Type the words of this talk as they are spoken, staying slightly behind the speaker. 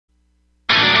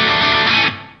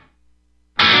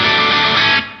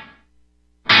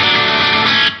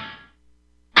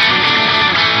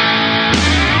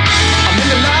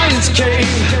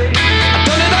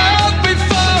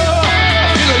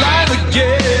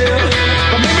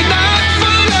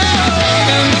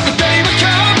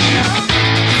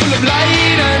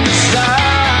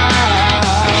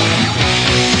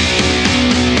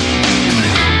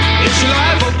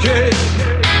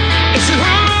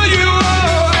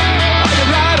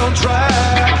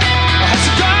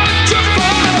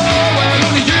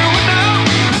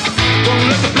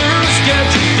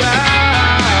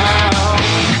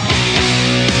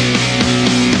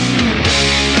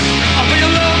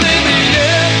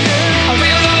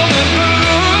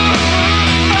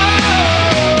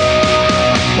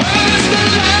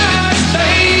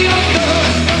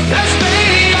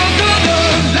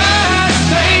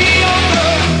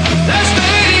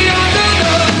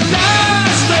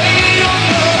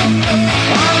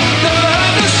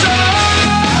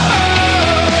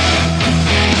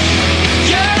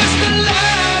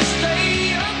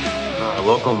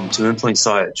to In Plain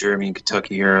Sight, Jeremy in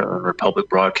Kentucky here on Republic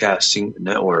Broadcasting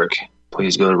Network.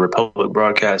 Please go to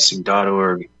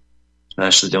republicbroadcasting.org,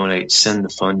 smash the donate, send the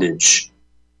fundage.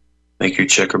 Make your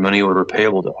check or money order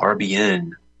payable to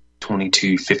RBN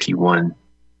 2251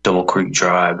 Double Creek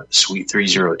Drive, Suite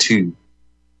 302,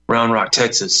 Round Rock,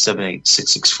 Texas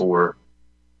 78664.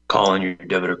 Call in your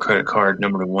debit or credit card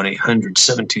number to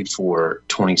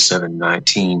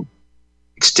 1-800-724-2719,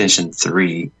 extension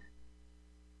 3.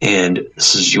 And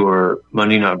this is your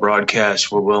Monday night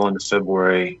broadcast. We're well into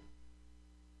February,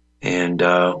 and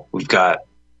we've got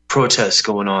protests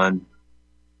going on,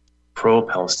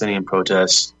 pro-Palestinian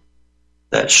protests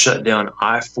that shut down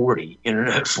I-40,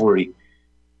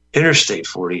 Interstate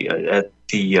 40 at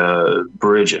the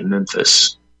bridge at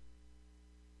Memphis.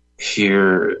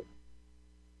 Here,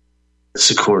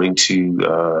 this according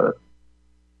to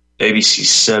ABC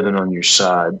 7 on your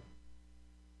side,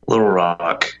 Little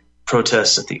Rock.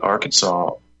 Protests at the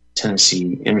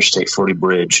Arkansas-Tennessee Interstate 40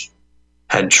 bridge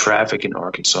had traffic in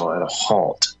Arkansas at a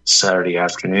halt Saturday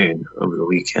afternoon over the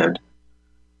weekend.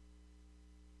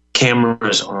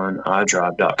 Cameras on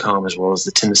iDrive.com as well as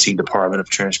the Tennessee Department of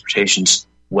Transportation's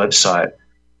website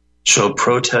show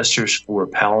protesters for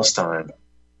Palestine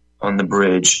on the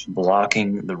bridge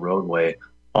blocking the roadway.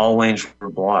 All lanes were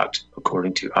blocked,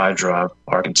 according to iDrive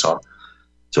Arkansas.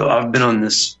 So I've been on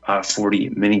this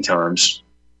I-40 many times.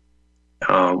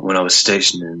 When I was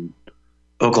stationed in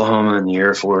Oklahoma in the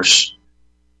Air Force,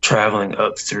 traveling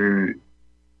up through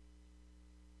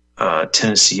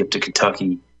Tennessee up to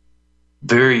Kentucky,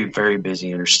 very, very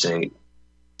busy interstate,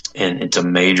 and it's a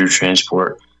major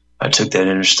transport. I took that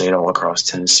interstate all across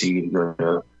Tennessee to go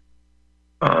to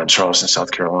Charleston,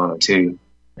 South Carolina, too,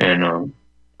 and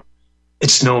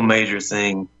it's no major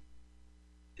thing.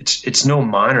 It's no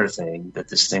minor thing that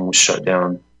this thing was shut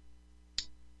down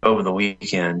over the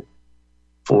weekend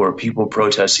for people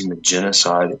protesting the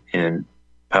genocide in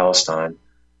Palestine.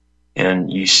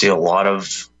 And you see a lot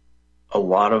of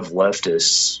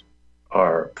leftists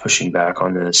are pushing back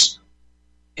on this,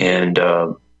 and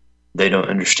they don't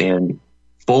understand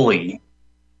fully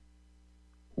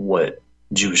what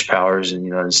Jewish power is in the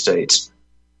United States.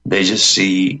 They just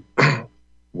see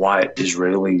white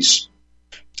Israelis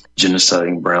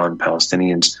genociding brown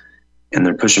Palestinians, and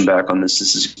they're pushing back on this.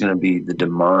 This is going to be the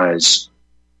demise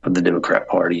of the Democrat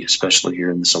Party, especially here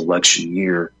in this election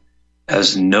year,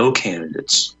 as no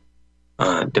candidates,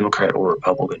 Democrat or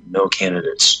Republican, no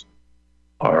candidates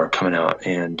are coming out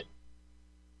and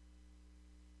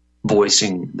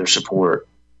voicing their support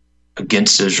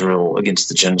against Israel, against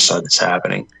the genocide that's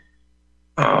happening.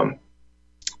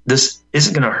 This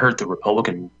isn't going to hurt the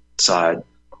Republican side,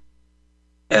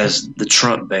 as the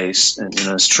Trump base, and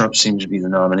as Trump seems to be the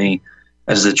nominee,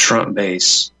 as the Trump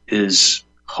base is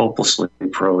hopelessly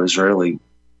pro-Israeli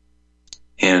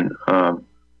and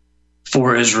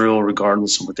for Israel,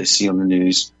 regardless of what they see on the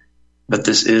news. But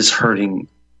this is hurting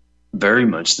very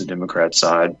much the Democrat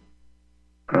side.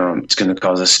 It's going to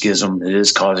cause a schism. It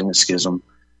is causing a schism.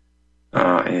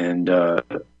 And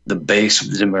the base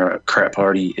of the Democrat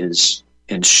Party is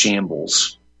in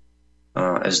shambles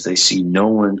as they see no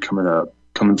one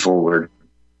coming forward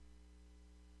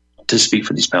to speak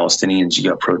for these Palestinians. You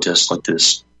got protests like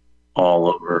this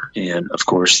all over, and of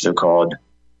course they're called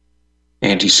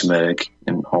anti-Semitic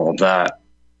and all of that,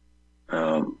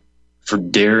 for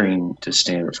daring to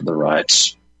stand for the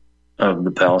rights of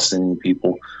the Palestinian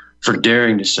people, for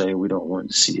daring to say we don't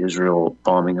want to see Israel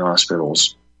bombing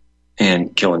hospitals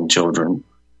and killing children.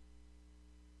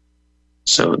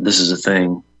 So this is a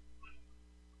thing.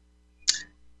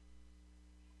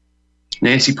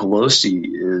 Nancy Pelosi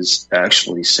is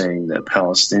actually saying that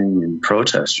Palestinian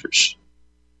protesters,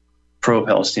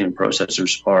 pro-Palestinian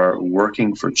protesters, are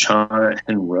working for China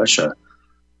and Russia.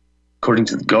 According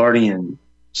to The Guardian,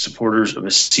 supporters of a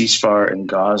ceasefire in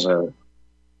Gaza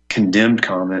condemned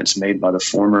comments made by the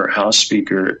former House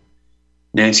Speaker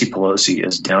Nancy Pelosi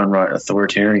as downright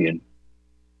authoritarian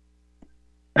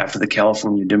after the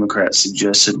California Democrats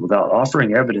suggested, without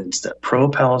offering evidence, that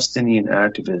pro-Palestinian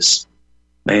activists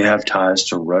may have ties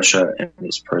to Russia and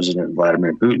its President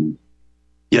Vladimir Putin.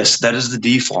 Yes, that is the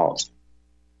default.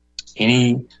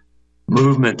 Any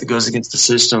movement that goes against the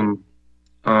system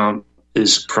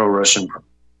is pro-Russian,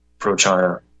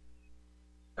 pro-China.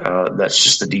 That's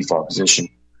just the default position.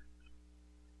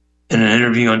 In an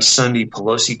interview on Sunday,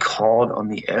 Pelosi called on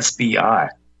the FBI.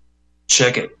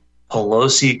 Check it.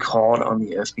 Pelosi called on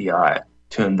the FBI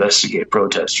to investigate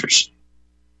protesters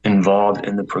involved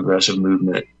in the progressive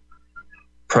movement,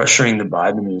 pressuring the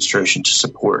Biden administration to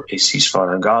support a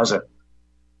ceasefire in Gaza.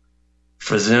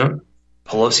 For them,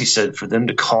 Pelosi said for them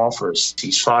to call for a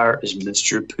ceasefire is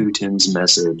Mr. Putin's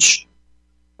message,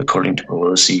 according to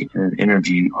Pelosi in an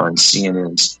interview on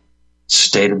CNN's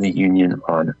State of the Union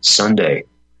on Sunday.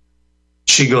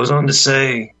 She goes on to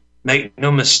say, make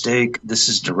no mistake, this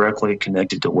is directly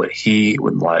connected to what he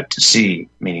would like to see,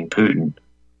 meaning Putin.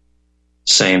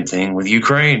 Same thing with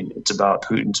Ukraine. It's about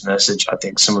Putin's message. I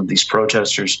think some of these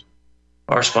protesters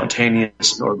are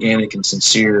spontaneous and organic and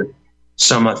sincere.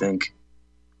 Some, I think,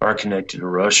 are connected to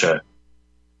Russia,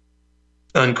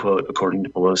 unquote, according to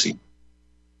Pelosi.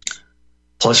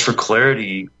 Plus, for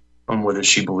clarity on whether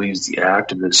she believes the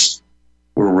activists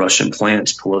were Russian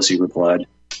plants, Pelosi replied,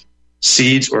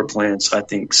 seeds or plants, I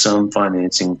think some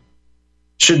financing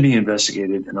should be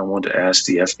investigated, and I want to ask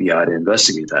the FBI to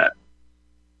investigate that.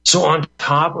 So on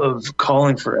top of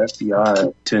calling for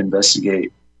FBI to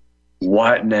investigate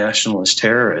white nationalist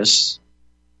terrorists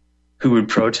who would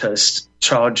protest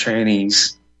child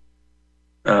trainees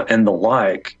and the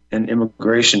like, and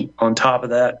immigration, on top of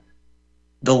that,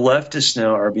 the leftists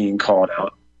now are being called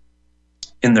out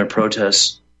in their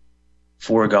protests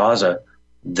for Gaza.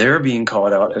 They're being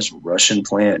called out as Russian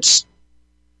plants,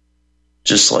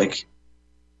 just like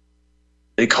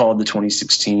they called the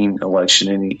 2016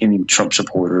 election, any Trump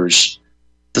supporters,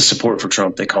 the support for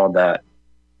Trump, they called that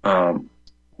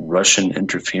Russian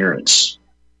interference.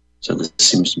 So this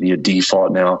seems to be a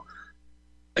default now.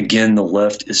 Again, the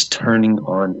left is turning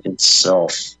on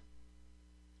itself.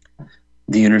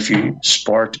 The interview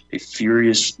sparked a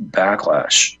furious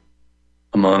backlash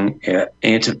among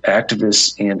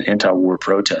activists and anti-war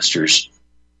protesters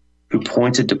who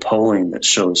pointed to polling that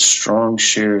shows strong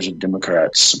shares of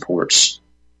Democrats supports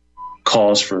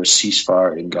calls for a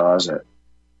ceasefire in Gaza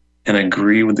and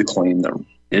agree with the claim that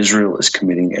Israel is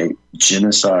committing a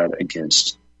genocide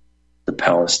against the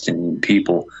Palestinian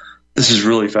people. This is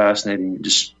really fascinating. It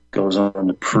just goes on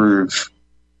to prove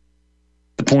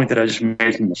the point that I just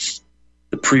made from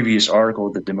the previous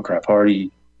article. The Democrat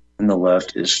Party and the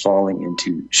left is falling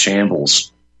into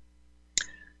shambles.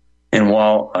 And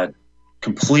while I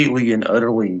completely and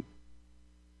utterly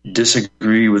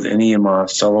disagree with any of my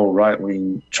fellow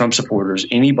right-wing Trump supporters,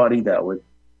 anybody that would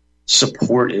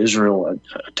support Israel, I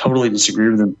totally disagree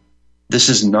with them. This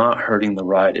is not hurting the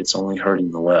right. It's only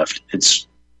hurting the left. It's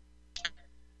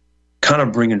kind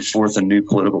of bringing forth a new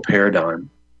political paradigm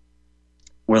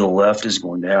where the left is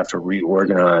going to have to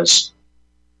reorganize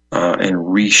and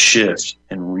reshift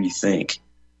and rethink.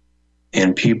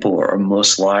 And people are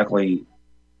most likely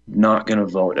not going to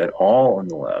vote at all on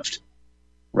the left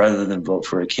rather than vote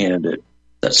for a candidate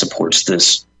that supports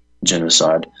this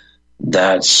genocide.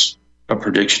 That's a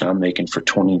prediction I'm making for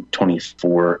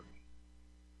 2024,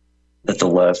 that the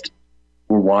left,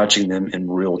 we're watching them in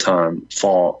real time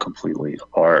fall completely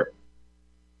apart.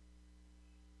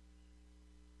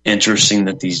 Interesting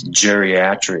that these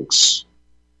geriatrics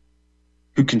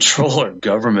who control our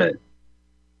government,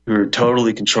 who are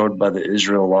totally controlled by the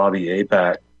Israel lobby,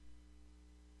 AIPAC,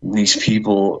 these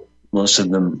people, most of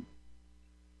them,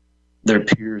 their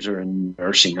peers are in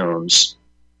nursing homes,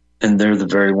 and they're the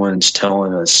very ones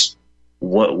telling us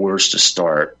what wars to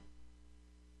start,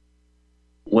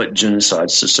 what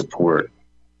genocides to support,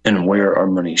 and where our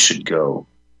money should go.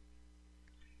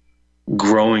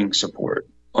 Growing support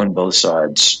on both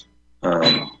sides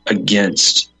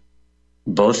against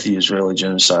both the Israeli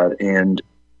genocide and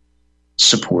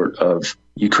support of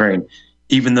Ukraine,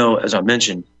 even though, as I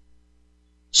mentioned,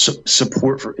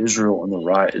 support for Israel on the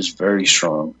right is very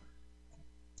strong,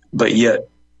 but yet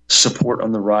support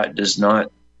on the right does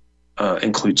not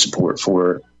include support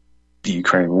for the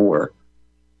Ukraine war.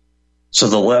 So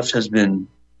the left has been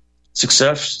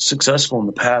successful in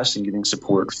the past in getting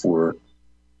support for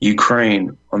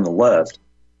Ukraine on the left,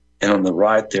 and on the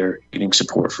right they're getting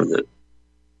support for the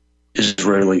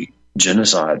Israeli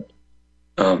genocide.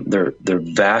 They're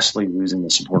vastly losing the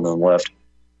support on the left.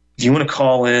 If you want to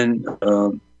call in,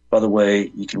 by the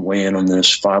way, you can weigh in on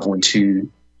this,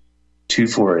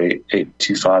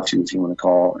 512-248-8252 if you want to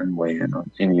call and weigh in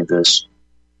on any of this.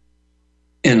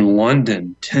 In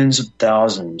London, tens of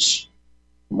thousands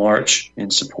march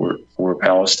in support for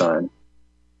Palestine.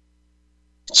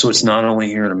 So it's not only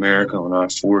here in America on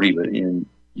I-40, but in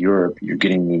Europe, you're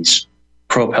getting these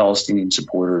pro-Palestinian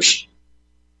supporters.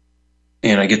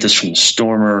 And I get this from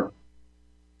Stormer.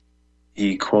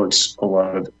 He quotes a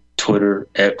lot of Twitter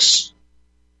X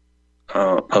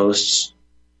posts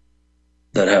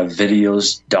that have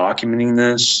videos documenting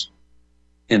this.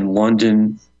 In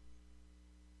London,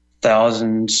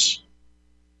 thousands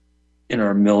in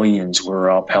our millions were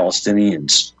all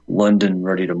Palestinians. London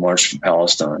ready to march for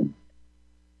Palestine.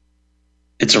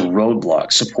 It's a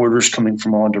roadblock. Supporters coming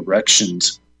from all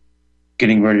directions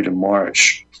getting ready to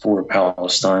march for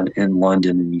Palestine in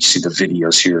London. And you see the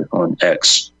videos here on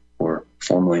X, or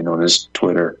formerly known as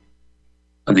Twitter,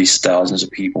 of these thousands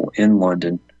of people in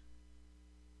London.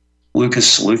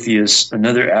 Lucas Saluthius,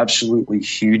 another absolutely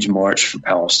huge march for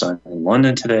Palestine in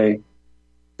London today,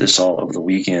 this all over the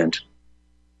weekend.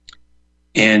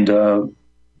 And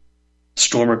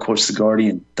Stormer quotes The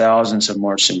Guardian, thousands have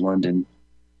marched in London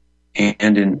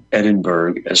and in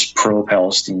Edinburgh as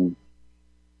pro-Palestine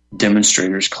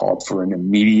demonstrators called for an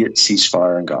immediate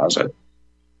ceasefire in Gaza.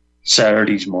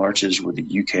 Saturday's marches were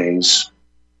the UK's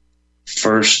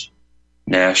first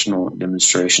national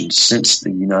demonstration since the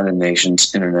United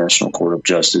Nations International Court of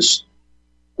Justice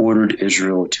ordered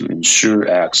Israel to ensure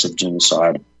acts of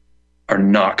genocide are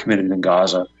not committed in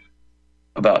Gaza.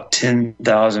 About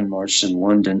 10,000 marched in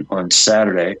London on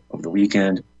Saturday of the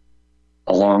weekend,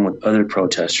 along with other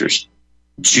protesters.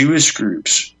 Jewish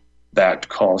groups backed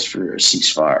calls for a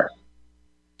ceasefire,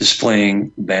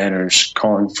 displaying banners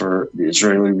calling for the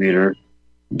Israeli leader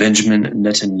Benjamin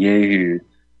Netanyahu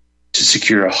to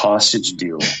secure a hostage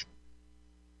deal.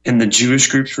 And the Jewish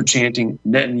groups were chanting,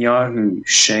 Netanyahu,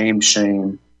 shame,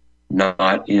 shame,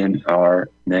 not in our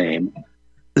name.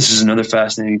 This is another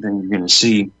fascinating thing you're going to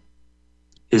see,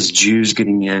 is Jews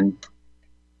getting in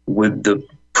with the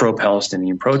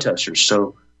pro-Palestinian protesters.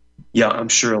 So, yeah, I'm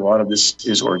sure a lot of this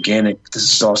is organic. This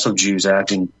is also Jews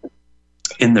acting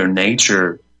in their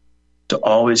nature to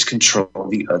always control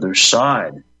the other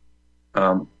side.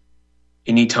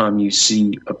 Anytime you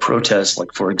see a protest,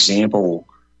 like, for example,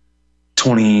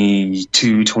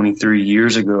 22, 23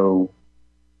 years ago,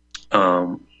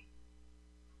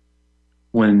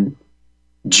 when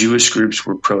Jewish groups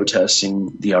were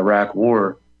protesting the Iraq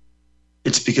War,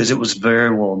 it's because it was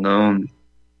very well known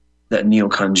that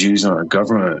neocon Jews in our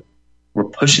government were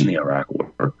pushing the Iraq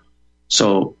War.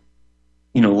 So,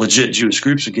 legit Jewish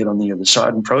groups would get on the other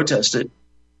side and protest it.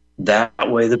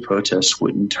 That way the protests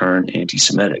wouldn't turn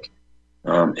anti-Semitic.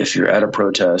 If you're at a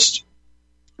protest,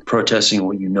 protesting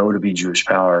what you know to be Jewish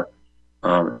power,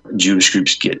 Jewish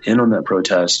groups get in on that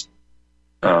protest.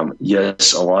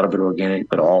 Yes, a lot of it organic,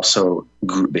 but also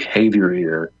group behavior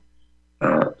here,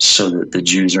 so that the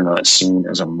Jews are not seen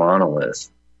as a monolith.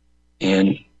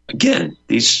 And again,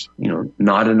 these,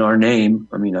 not in our name.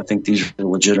 I mean, I think these are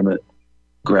legitimate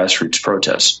grassroots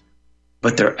protests,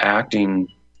 but they're acting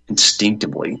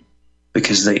instinctively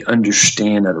because they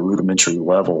understand at a rudimentary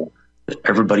level that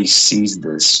everybody sees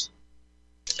this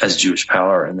as Jewish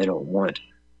power, and they don't want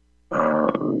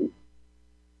the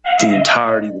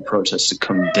entirety of the protests to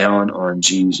come down on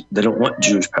Jews. They don't want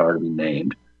Jewish power to be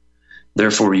named.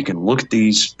 Therefore, you can look at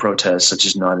these protests such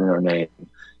as not in our name,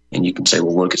 and you can say,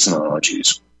 well, look, it's not all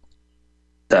Jews.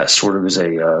 That sort of is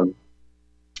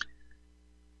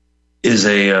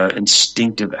a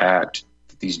instinctive act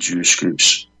that these Jewish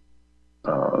groups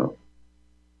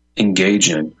engage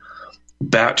in.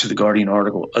 Back to the Guardian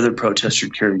article, other protesters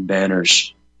carried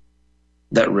banners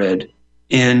that read,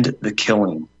 "End the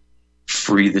killing,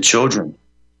 free the children,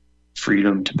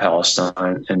 freedom to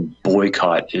Palestine, and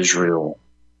boycott Israel."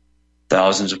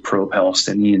 Thousands of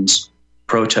pro-Palestinians,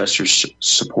 protesters,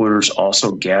 supporters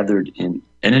also gathered in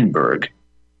Edinburgh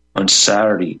on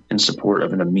Saturday in support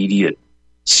of an immediate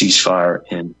ceasefire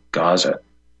in Gaza,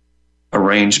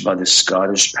 arranged by the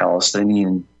Scottish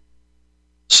Palestinian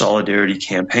Solidarity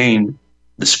Campaign.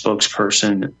 The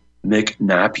spokesperson, Mick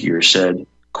Napier, said,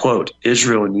 quote,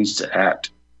 "Israel needs to act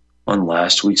on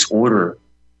last week's order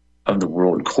of the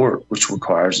World Court, which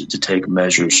requires it to take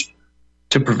measures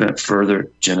to prevent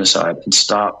further genocide and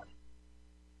stop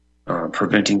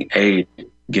preventing aid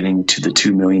getting to the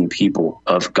 2 million people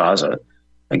of Gaza."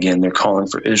 Again, they're calling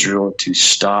for Israel to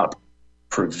stop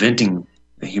preventing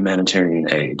the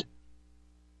humanitarian aid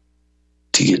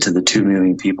to get to the 2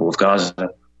 million people of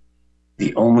Gaza.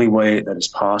 The only way that is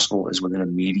possible is with an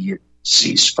immediate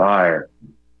ceasefire,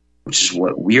 which is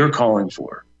what we are calling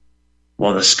for.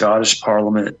 While the Scottish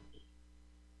Parliament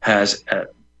has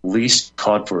at least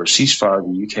called for a ceasefire,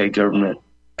 the UK government,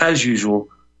 as usual,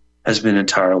 has been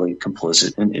entirely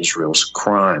complicit in Israel's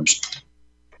crimes.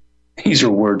 These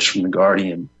are words from The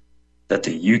Guardian, that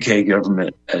the UK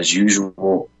government, as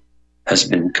usual, has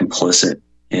been complicit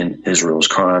in Israel's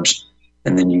crimes.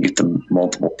 And then you get the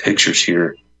multiple pictures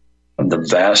here of the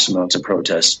vast amounts of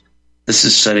protests. This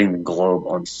is setting the globe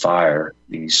on fire,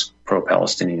 these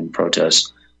pro-Palestinian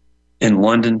protests. In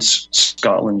London's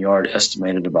Scotland Yard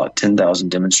estimated about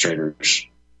 10,000 demonstrators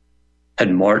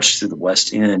had marched through the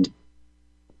West End,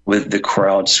 with the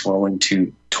crowd swelling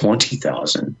to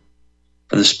 20,000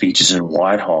 for the speeches in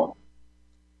Whitehall.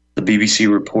 The BBC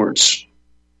reports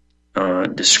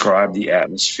described the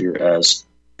atmosphere as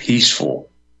peaceful,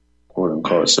 quote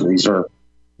unquote. So these are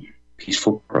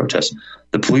peaceful protests.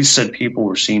 The police said people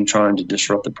were seen trying to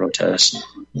disrupt the protests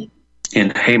in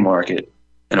Haymarket,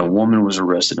 and a woman was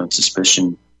arrested on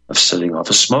suspicion of setting off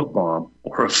a smoke bomb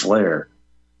or a flare.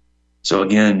 So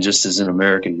again, just as in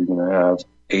America, you're going to have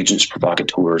agents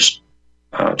provocateurs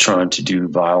trying to do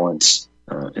violence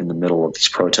in the middle of these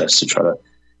protests to try to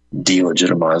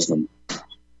delegitimize them.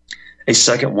 A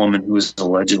second woman who was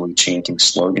allegedly chanting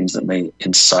slogans that may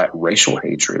incite racial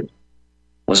hatred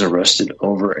was arrested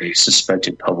over a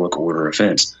suspected public order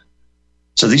offense.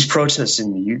 So these protests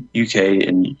in the UK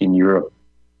and in Europe,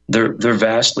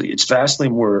 it's vastly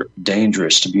more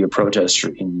dangerous to be a protester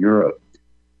in Europe,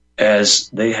 as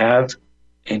they have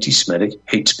anti-Semitic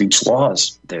hate speech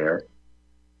laws there,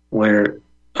 where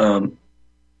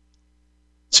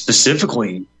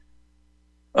specifically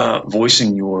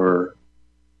voicing your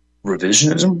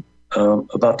revisionism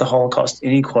about the Holocaust,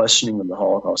 any questioning of the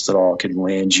Holocaust at all, could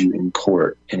land you in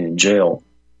court and in jail.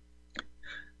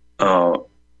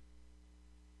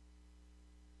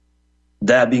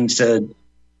 That being said,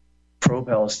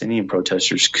 pro-Palestinian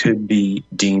protesters could be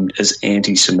deemed as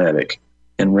anti-Semitic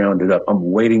and rounded up.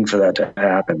 I'm waiting for that to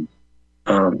happen.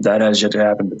 That has yet to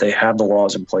happen, but they have the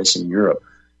laws in place in Europe,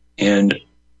 and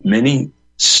many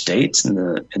states in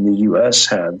the U.S.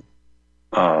 have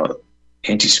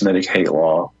anti-Semitic hate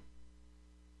law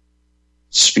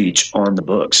speech on the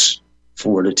books.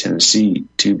 Florida, Tennessee,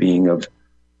 two being of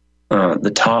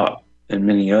the top, and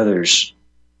many others.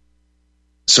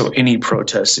 So any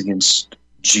protests against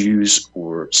Jews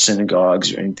or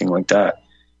synagogues or anything like that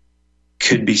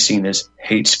could be seen as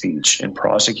hate speech and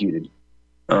prosecuted.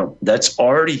 That's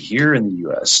already here in the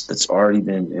U.S. That's already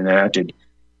been enacted,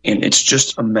 and it's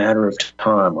just a matter of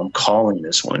time. I'm calling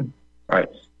this one, right?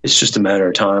 It's just a matter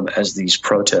of time as these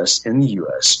protests in the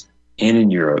U.S. and in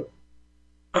Europe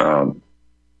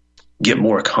get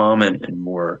more common and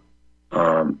more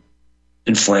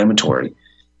inflammatory.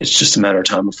 It's just a matter of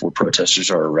time before protesters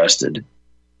are arrested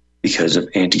because of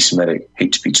anti-Semitic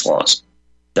hate speech laws.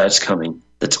 That's coming.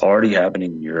 That's already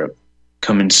happening in Europe,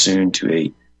 coming soon to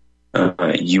a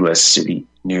U.S. city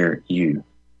near you.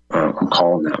 I'm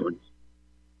calling that one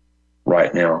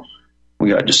right now. We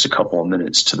got just a couple of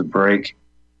minutes to the break.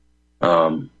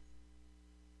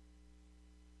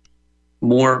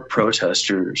 More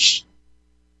protesters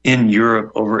in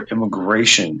Europe over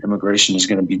immigration. Immigration is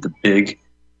going to be the big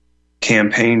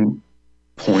campaign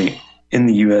point in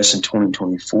the U.S. in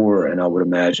 2024, and I would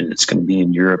imagine it's going to be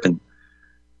in Europe in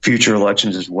future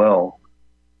elections as well.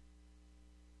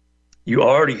 You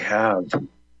already have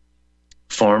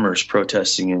farmers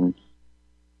protesting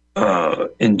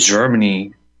in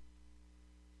Germany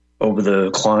over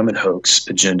the climate hoax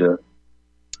agenda,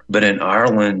 but in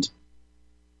Ireland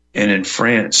and in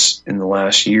France in the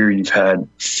last year, you've had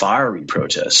fiery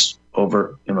protests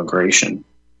over immigration,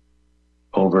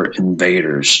 over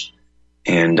invaders.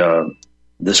 And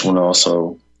this one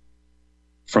also,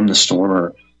 from the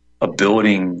Stormer, a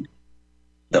building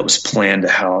that was planned to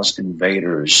house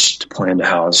invaders, to plan to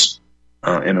house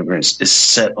immigrants, is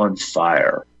set on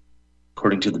fire.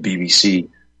 According to the BBC,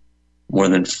 more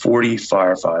than 40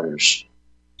 firefighters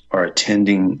are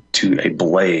attending to a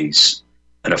blaze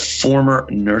at a former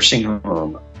nursing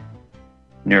home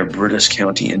near British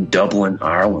County in Dublin,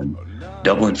 Ireland.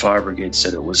 Dublin Fire Brigade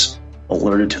said it was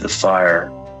alerted to the fire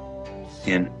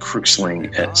in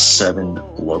Crooksling at 7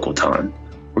 local time.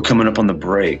 We're coming up on the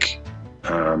break.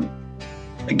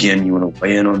 Again, you want to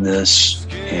weigh in on this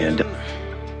and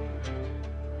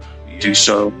do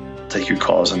so. Take your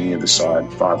calls on the other side,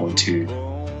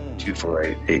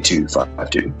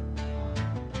 512-248-8252.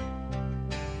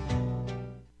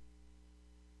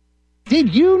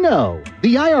 Did you know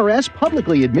the IRS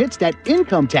publicly admits that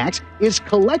income tax is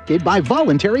collected by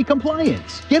voluntary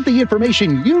compliance? Get the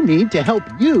information you need to help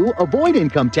you avoid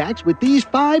income tax with these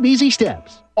 5 easy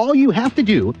steps. All you have to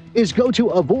do is go to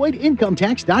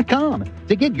avoidincometax.com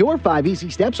to get your 5 easy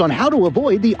steps on how to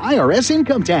avoid the IRS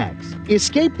income tax.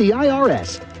 Escape the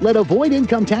IRS. Let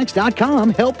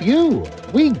avoidincometax.com help you.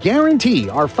 We guarantee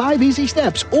our 5 easy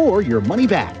steps or your money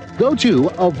back. Go to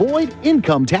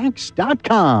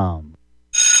avoidincometax.com.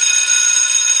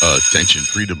 Attention,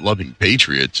 freedom-loving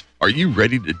patriots. Are you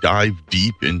ready to dive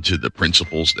deep into the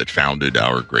principles that founded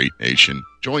our great nation?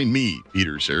 Join me,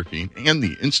 Peter Serafine, and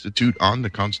the Institute on the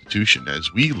Constitution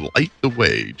as we light the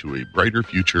way to a brighter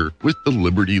future with the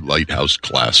Liberty Lighthouse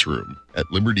Classroom.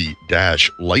 At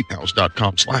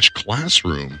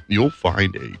liberty-lighthouse.com/classroom, you'll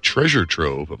find a treasure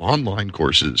trove of online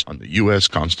courses on the U.S.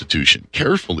 Constitution,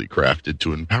 carefully crafted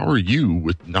to empower you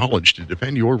with knowledge to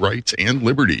defend your rights and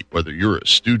liberty, whether you're a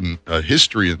student, a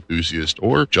history enthusiast,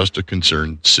 or just a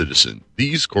concerned citizen.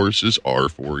 These courses are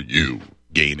for you.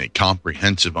 Gain a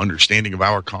comprehensive understanding of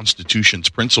our Constitution's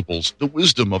principles, the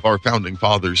wisdom of our founding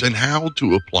fathers, and how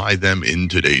to apply them in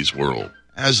today's world.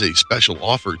 As a special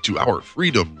offer to our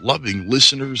freedom-loving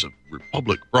listeners of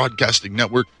Republic Broadcasting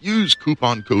Network, use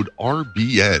coupon code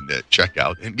RBN at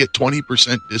checkout and get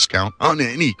 20% discount on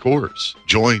any course.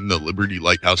 Join the Liberty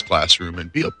Lighthouse Classroom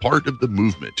and be a part of the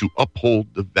movement to uphold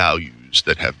the values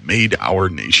that have made our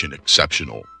nation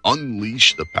exceptional.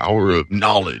 Unleash the power of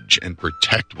knowledge and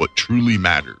protect what truly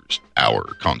matters, our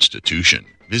Constitution.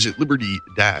 Visit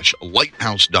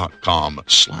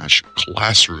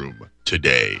liberty-lighthouse.com/classroom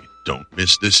today. Don't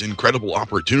miss this incredible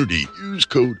opportunity. Use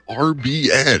code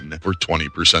RBN for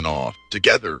 20% off.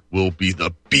 Together, we'll be the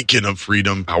beacon of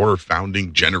freedom our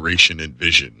founding generation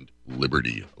envisioned.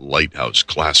 Liberty Lighthouse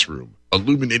Classroom.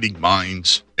 Illuminating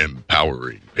minds,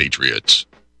 empowering patriots.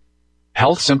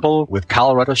 Health Simple with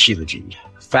Colorado Shilajit.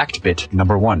 Fact bit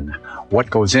number 1. What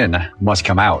goes in must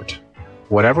come out.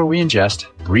 Whatever we ingest,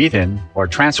 breathe in, or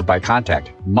transfer by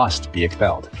contact must be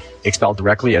expelled. Expelled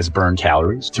directly as burned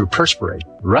calories, through perspiration,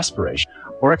 respiration,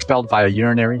 or expelled via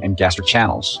urinary and gastric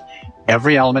channels.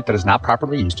 Every element that is not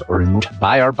properly used or removed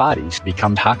by our bodies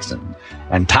become toxin,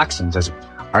 and toxins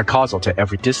are causal to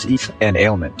every disease and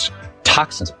ailment.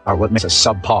 Toxins are what makes us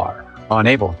subpar,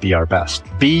 unable to be our best.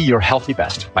 Be your healthy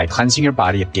best by cleansing your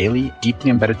body of daily, deeply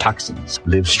embedded toxins.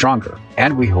 Live stronger,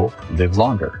 and we hope live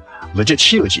longer. Legit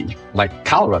Shilajit, like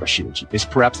Colorado Shilajit, is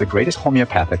perhaps the greatest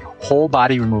homeopathic whole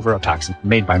body remover of toxins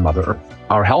made by Mother Earth.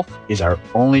 Our health is our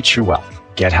only true wealth.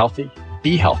 Get healthy,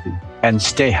 be healthy, and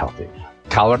stay healthy.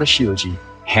 Colorado Shilajit,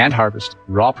 hand harvest,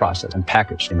 raw processed, and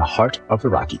packaged in the heart of the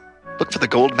Rocky. Look for the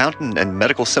gold mountain and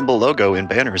medical symbol logo in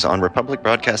banners on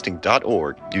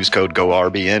republicbroadcasting.org. Use code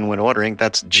GORBN when ordering.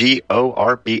 That's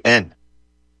GORBN.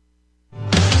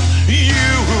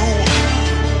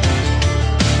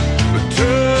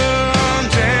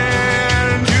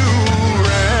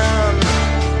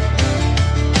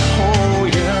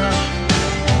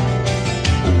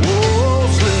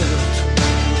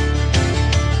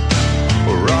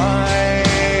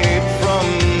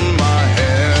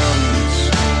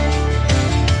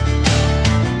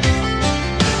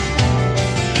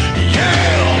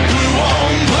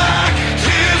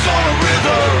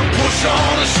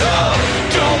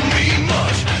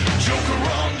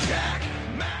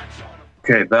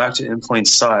 Okay, back to In Plain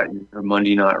Sight, your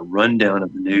Monday night rundown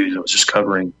of the news. I was just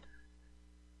covering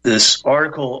this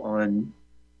article on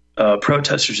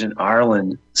protesters in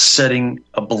Ireland setting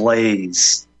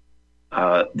ablaze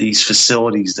these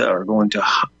facilities that are going to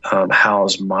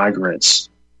house migrants,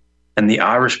 and the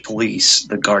Irish police,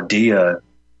 the Gardaí,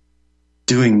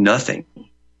 doing nothing,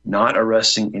 not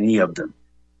arresting any of them.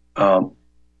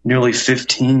 Nearly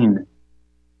 15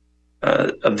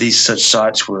 of these such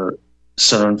sites were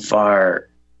set on fire,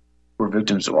 were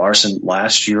victims of arson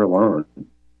last year alone. A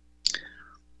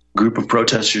group of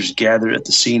protesters gathered at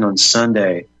the scene on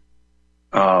Sunday.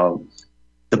 The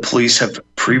police have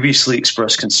previously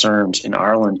expressed concerns in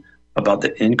Ireland about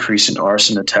the increase in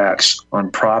arson attacks on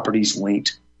properties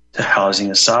linked to housing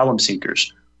asylum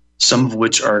seekers, some of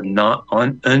which are not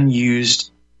unused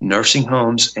nursing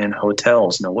homes and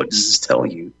hotels. Now, what does this tell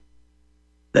you?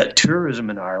 That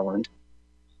tourism in Ireland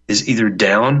is either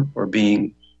down or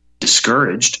being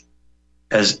discouraged,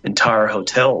 as entire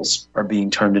hotels are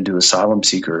being turned into asylum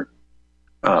seeker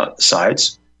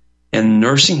sites, and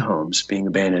nursing homes being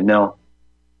abandoned. Now,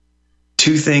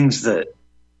 two things that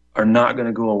are not going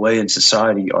to go away in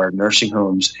society are nursing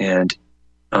homes and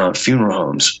funeral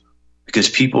homes, because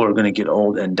people are going to get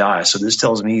old and die. So this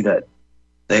tells me that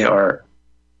they are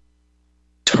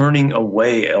turning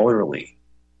away elderly,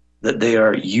 that they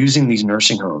are using these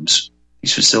nursing homes,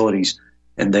 these facilities,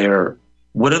 and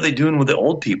what are they doing with the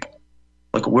old people?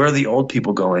 Like, where are the old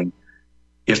people going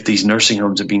if these nursing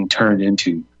homes are being turned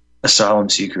into asylum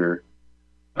seeker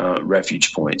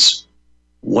refuge points?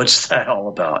 What's that all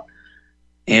about?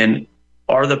 And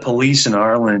are the police in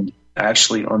Ireland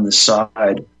actually on the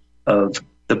side of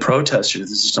the protesters?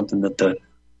 This is something that the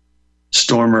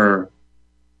Stormer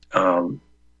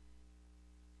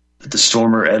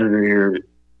editor here,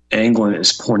 Anglin,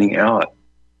 is pointing out,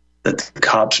 that the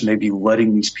cops may be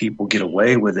letting these people get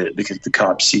away with it because the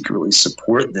cops secretly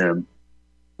support them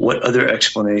What other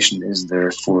explanation is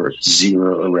there for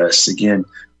zero arrests? Again,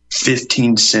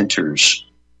 15 centers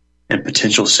and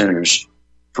potential centers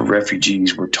for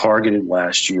refugees were targeted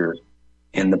last year,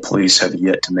 and the police have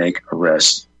yet to make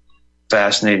arrests.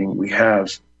 Fascinating. We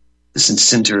have this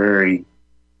incendiary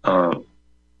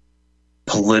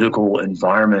political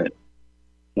environment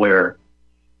where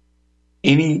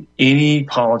any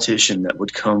politician that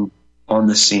would come on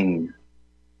the scene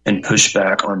and push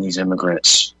back on these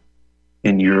immigrants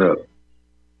in Europe,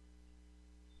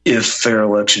 if fair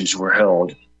elections were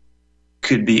held,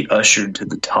 could be ushered to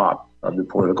the top of the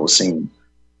political scene,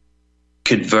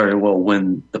 could very well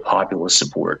win the populist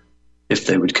support if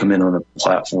they would come in on a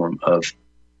platform of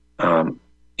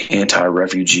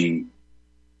anti-refugee,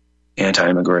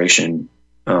 anti-immigration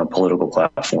political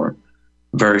platform.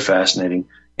 Very fascinating.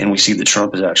 And we see that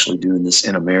Trump is actually doing this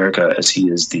in America as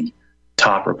he is the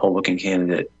top Republican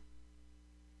candidate.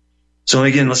 So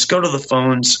again, let's go to the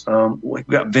phones. We've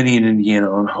got Vinny in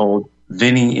Indiana on hold.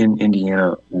 Vinny in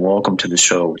Indiana, welcome to the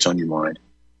show. What's on your mind?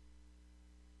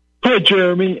 Hi,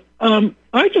 Jeremy.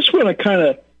 I just want to kind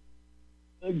of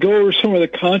go over some of the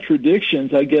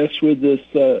contradictions, I guess, with this,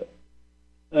 the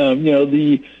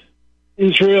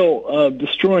Israel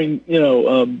destroying,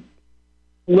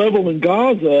 level in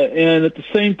Gaza, and at the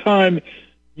same time,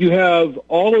 you have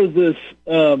all of this,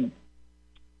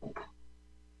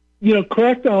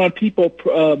 crackdown on people,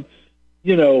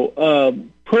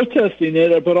 protesting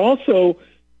it, but also,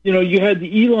 you had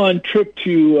the Elon trip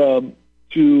to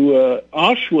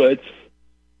Auschwitz,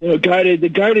 the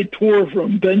guided tour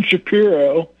from Ben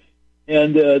Shapiro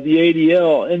and the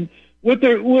ADL, and what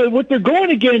they're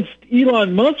going against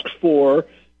Elon Musk for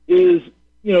is,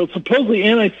 supposedly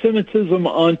anti-Semitism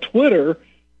on Twitter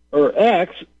or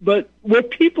X, but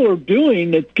what people are doing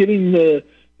that's getting the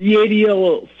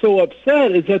ADL so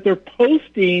upset is that they're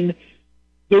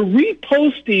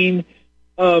reposting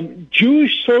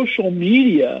Jewish social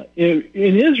media in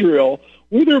Israel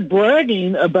where they're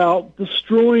bragging about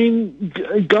destroying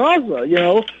Gaza.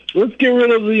 Let's get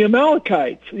rid of the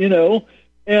Amalekites,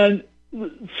 and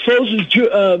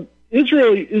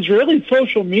Israeli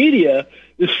social media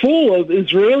is full of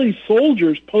Israeli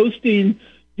soldiers posting,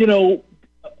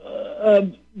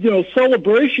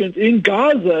 celebrations in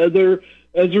Gaza. They're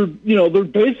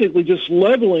basically just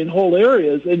leveling whole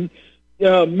areas. And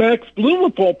Max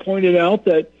Blumenthal pointed out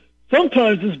that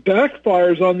sometimes this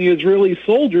backfires on the Israeli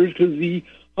soldiers because the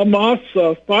Hamas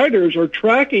fighters are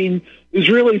tracking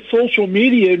Israeli social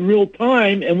media in real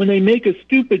time, and when they make a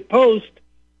stupid post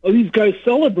of these guys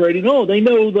celebrating, they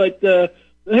know that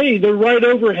hey, they're right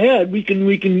overhead. We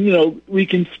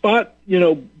can spot,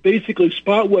 basically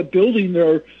spot what building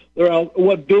they're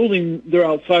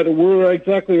outside of, where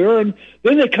exactly they are, and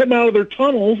then they come out of their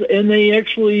tunnels and they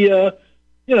actually,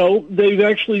 they've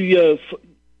actually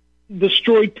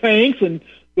destroyed tanks. And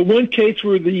the one case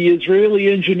where the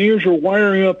Israeli engineers are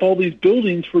wiring up all these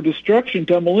buildings for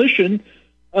demolition,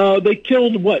 they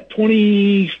killed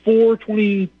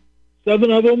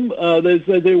 27 of them.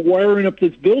 They're wiring up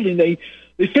this building. They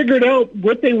figured out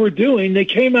what they were doing. They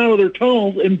came out of their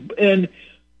tunnels and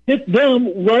hit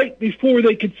them right before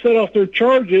they could set off their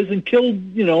charges and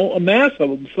killed, a mass of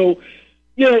them. So,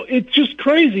 it's just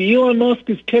crazy. Elon Musk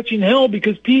is catching hell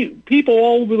because people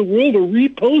all over the world are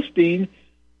reposting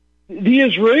the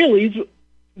Israelis,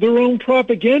 their own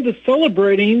propaganda,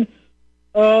 celebrating,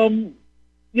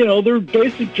 their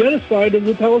basic genocide of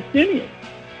the Palestinians.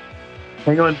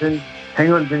 Hang on, Vinny. We're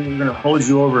going to hold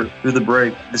you over through the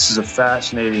break. This is a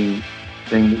fascinating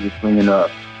thing that you're bringing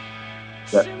up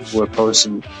that we're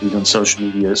posting on social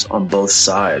medias on both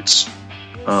sides.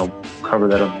 Cover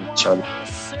that on each other.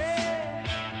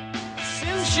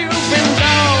 Since you've been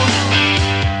gone,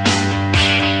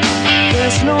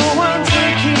 there's no one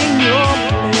taking your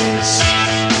place.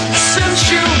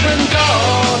 Since you've been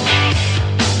gone,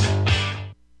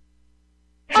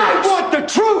 I want the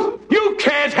truth. You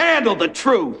can't handle the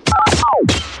truth.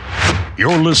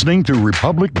 You're listening to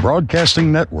Republic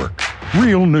Broadcasting Network.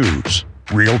 Real news,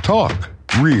 real talk,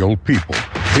 real people.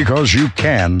 Because you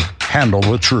can handle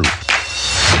the truth.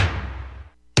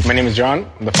 My name is John.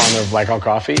 I'm the founder of Blackout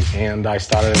Coffee, and I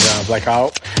started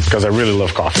Blackout because I really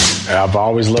love coffee. I've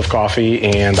always loved coffee,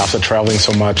 and after traveling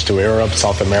so much to Europe,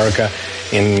 South America,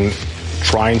 and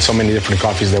trying so many different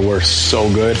coffees that were so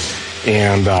good,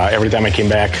 and every time I came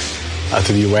back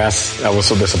to the U.S., I was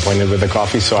so disappointed with the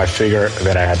coffee, so I figured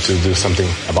that I had to do something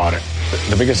about it.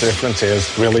 The biggest difference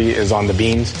is on the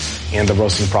beans and the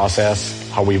roasting process,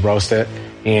 how we roast it,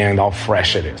 and how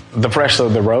fresh it is. The fresher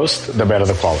the roast, the better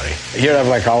the quality. Here I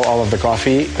have all of the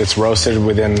coffee. It's roasted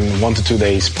within 1 to 2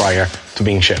 days prior to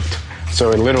being shipped.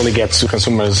 So it literally gets to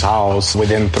consumers' house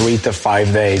within 3 to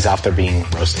 5 days after being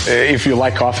roasted. If you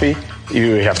like coffee,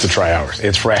 you have to try ours.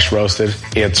 It's fresh roasted.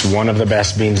 It's one of the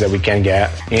best beans that we can get,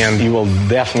 and you will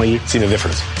definitely see the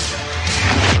difference.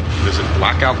 Visit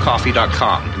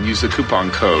blackoutcoffee.com and use the coupon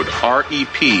code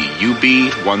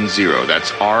REPUB10.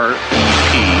 That's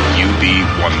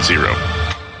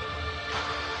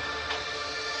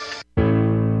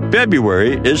REPUB10.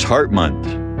 February is Heart Month,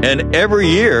 and every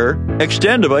year,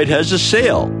 Extendivite has a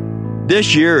sale.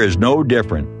 This year is no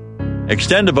different.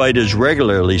 Extendivite is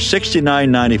regularly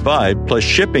 $69.95 plus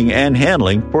shipping and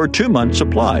handling for a 2-month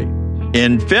supply.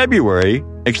 In February,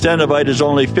 Extendivite is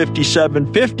only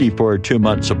 $57.50 for a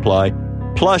 2-month supply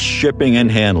plus shipping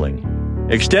and handling.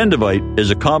 Extendivite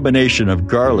is a combination of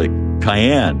garlic,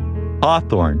 cayenne,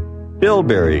 hawthorn,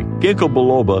 bilberry, ginkgo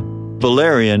biloba,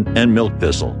 valerian, and milk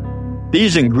thistle.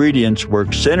 These ingredients work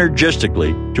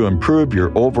synergistically to improve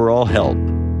your overall health.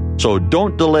 So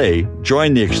don't delay.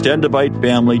 Join the Extendivite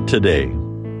family today.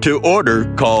 To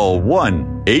order, call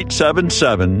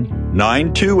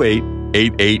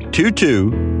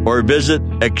 1-877-928-8822 or visit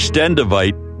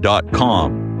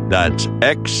extendivite.com. That's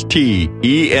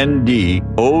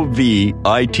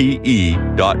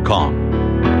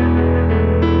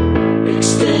XTENDOVITE.com.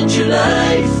 Extend your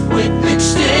life with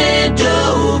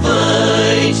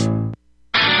Extendovite.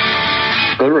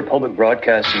 Go to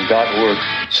republicbroadcasting.org,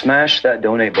 smash that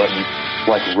donate button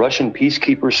like Russian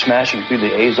peacekeepers smashing through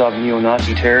the Azov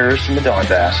neo-Nazi terrorists in the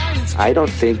Donbass. I don't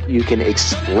think you can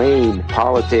explain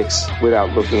politics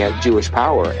without looking at Jewish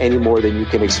power any more than you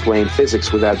can explain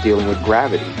physics without dealing with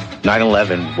gravity.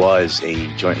 9/11 was a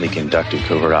jointly conducted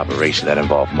covert operation that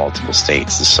involved multiple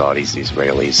states, the Saudis, the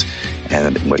Israelis,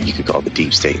 and what you could call the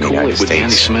deep state in the United States. With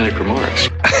anti-Semitic remarks.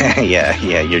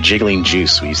 yeah, you're jiggling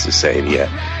juice, we used to say. The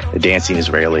dancing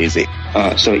Israelis.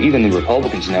 So even the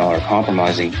Republicans now are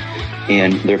compromising,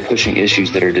 and they're pushing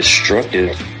issues that are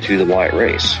destructive to the white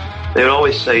race. They would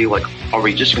always say, like, are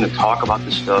we just going to talk about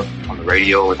this stuff on the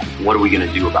radio, or what are we going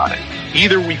to do about it?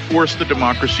 Either we force the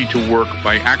democracy to work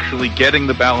by actually getting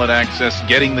the ballot access,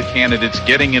 getting the candidates,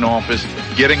 getting in office,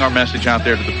 getting our message out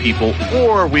there to the people,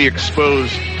 or we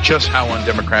expose just how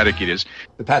undemocratic it is.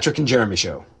 The Patrick and Jeremy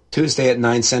Show, Tuesday at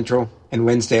 9 Central and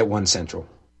Wednesday at 1 Central.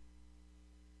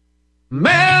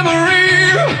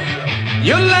 Memory,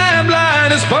 your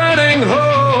landline is burning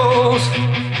holes.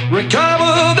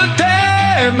 Recover the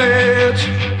damage,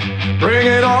 bring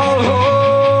it all home.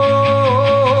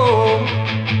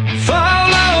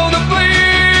 Follow the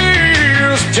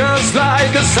breeze, just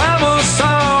like a summer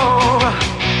song.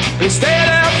 And stay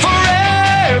there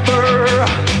forever.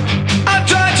 I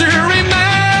try to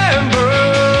remember.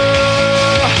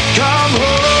 Come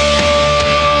home.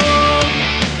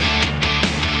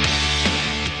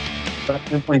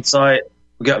 Back in plain sight,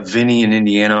 we got Vinny in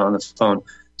Indiana on the phone.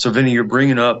 So, Vinny, you're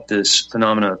bringing up this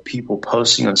phenomenon of people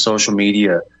posting on social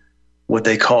media what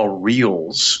they call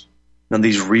reels. Now,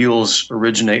 these reels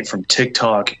originate from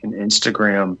TikTok and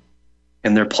Instagram,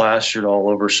 and they're plastered all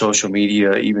over social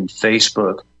media. Even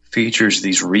Facebook features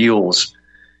these reels.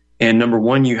 And number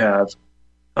one, you have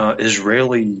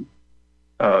Israeli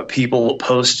people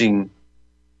posting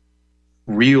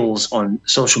reels on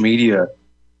social media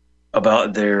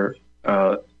about their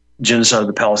genocide of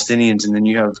the Palestinians, and then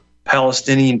you have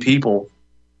Palestinian people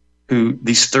who,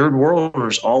 these third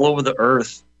worlders all over the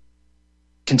earth,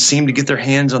 can seem to get their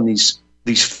hands on these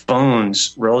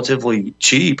phones relatively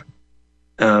cheap,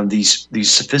 these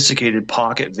sophisticated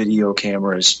pocket video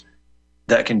cameras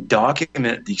that can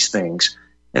document these things.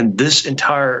 And this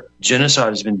entire genocide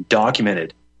has been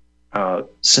documented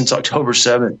since October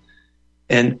 7th.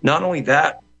 And not only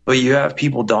that, but you have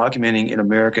people documenting in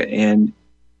America and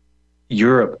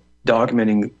Europe,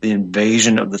 documenting the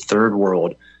invasion of the third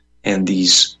world and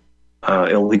these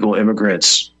illegal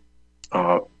immigrants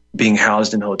being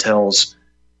housed in hotels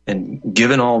and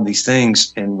given all these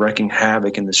things and wreaking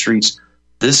havoc in the streets.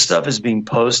 This stuff is being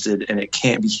posted and it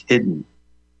can't be hidden.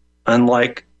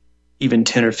 Unlike even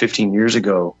 10 or 15 years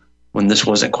ago when this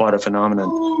wasn't quite a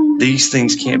phenomenon, these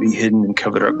things can't be hidden and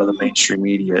covered up by the mainstream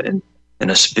media and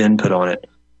a spin put on it.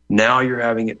 Now you're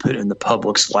having it put in the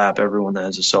public's lap. Everyone that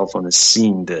has a cell phone is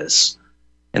seeing this.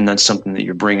 And that's something that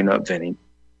you're bringing up, Vinny.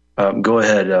 Go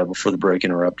ahead before the break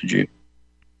interrupted you.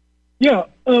 Yeah.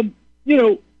 It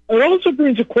also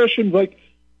brings a question like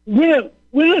when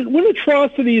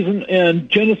atrocities and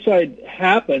genocide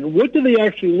happen, what do they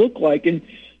actually look like? And,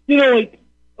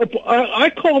 I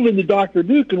called into Dr.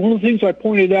 Duke, and one of the things I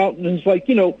pointed out is like,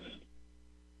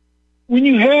 when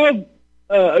you have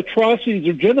atrocities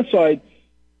or genocide,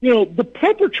 the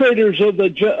perpetrators of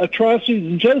the atrocities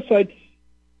and genocide,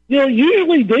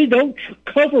 usually they don't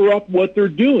cover up what they're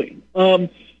doing. For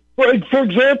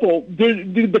example,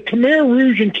 the Khmer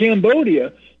Rouge in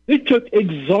Cambodia, they took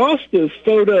exhaustive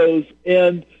photos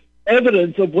and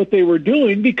evidence of what they were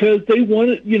doing because they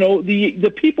wanted,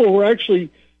 the people who were actually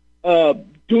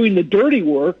doing the dirty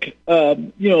work,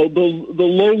 the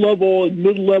low-level and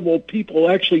mid-level people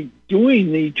actually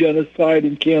doing the genocide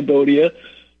in Cambodia,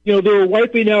 they were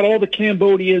wiping out all the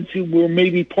Cambodians who were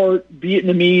maybe part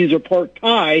Vietnamese or part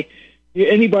Thai.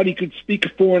 Anybody could speak a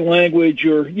foreign language,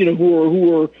 or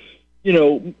who were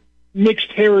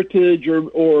mixed heritage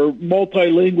or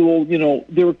multilingual.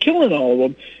 They were killing all of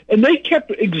them, and they kept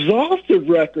exhaustive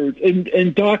records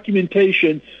and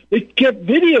documentation. They kept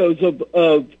videos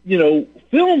of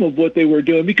film of what they were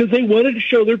doing because they wanted to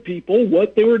show their people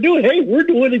what they were doing. Hey, we're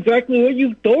doing exactly what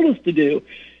you told us to do.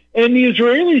 And the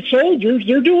Israeli soldiers,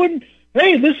 they're doing,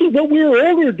 hey, this is what we were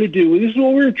ordered to do. This is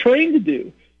what we were trained to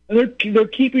do. And they're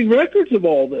keeping records of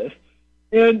all this.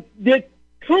 And that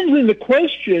comes into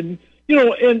question,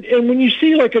 and when you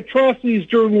see like atrocities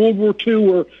during World War II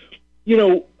or,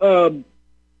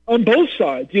 on both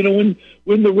sides,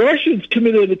 when the Russians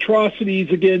committed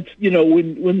atrocities against,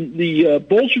 when the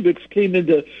Bolsheviks came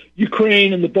into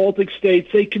Ukraine and the Baltic states,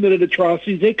 they committed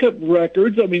atrocities. They kept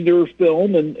records. I mean, there were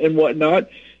film and whatnot.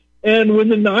 And when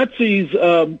the Nazis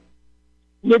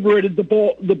liberated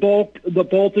the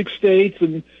Baltic states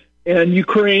and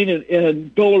Ukraine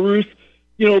and Belarus,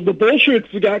 the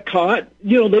Bolsheviks got caught.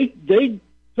 They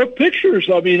took pictures.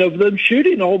 I mean, of them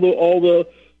shooting all the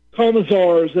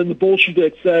commissars and the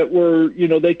Bolsheviks that were,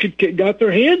 they got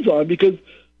their hands on because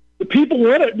the people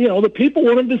wanted, the people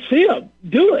wanted to see them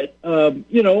do it.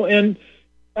 And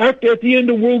at the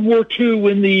end of World War II,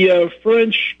 when the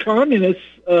French communists,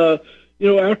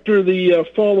 after the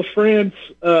fall of France,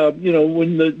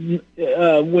 when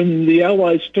the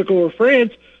Allies took over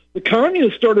France, the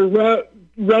communists started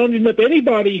rounding up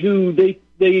anybody who they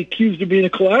accused of being a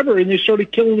collaborator, and they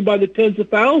started killing them by the tens of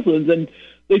thousands. And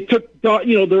they took, there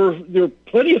are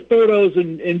plenty of photos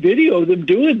and video of them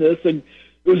doing this, and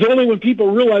it was only when people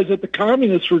realized that the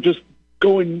communists were just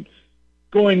going,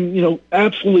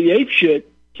 absolutely apeshit,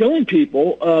 killing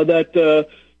people, that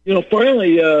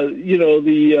finally,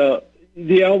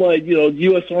 the Allied,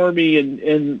 U.S. Army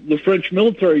and the French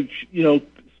military,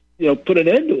 put an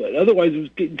end to it. Otherwise, it was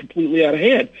getting completely out of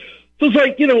hand. So it's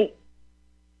like,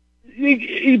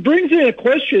 it brings in a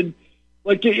question,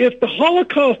 like if the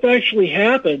Holocaust actually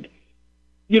happened,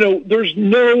 there's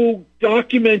no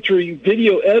documentary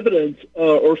video evidence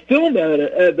or film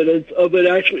evidence of it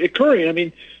actually occurring. I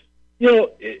mean,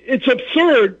 it's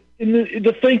absurd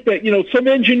to think that, some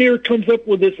engineer comes up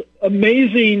with this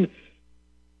amazing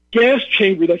gas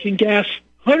chamber that can gas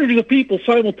hundreds of people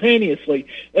simultaneously,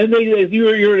 and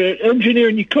you're an engineer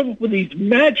and you come up with these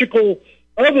magical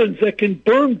ovens that can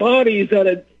burn bodies at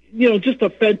a just a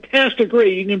fantastic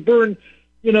rate. You can burn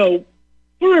 3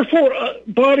 or 4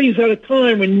 bodies at a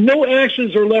time when no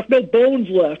ashes are left, no bones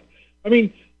left. I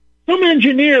mean, some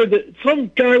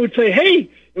guy would say, hey,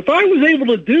 if I was able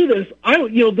to do this,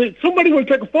 somebody would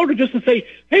take a photo just to say,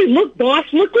 hey, look, boss,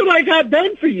 look what I got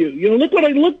done for you. Look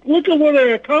at what I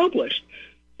accomplished.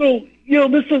 So,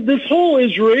 this whole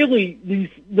Israeli,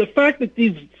 the fact that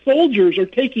these soldiers are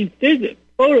taking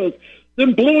photos,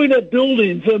 them blowing up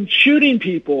buildings, them shooting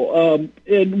people,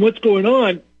 and what's going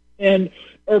on, and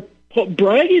are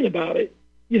bragging about it.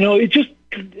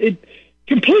 It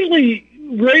completely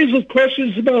raises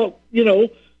questions about,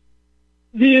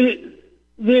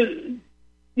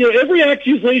 every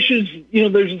accusation,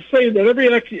 there's a saying that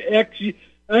every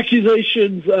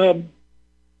accusations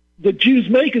the Jews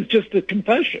make is just a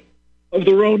confession of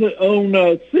their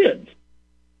own sins.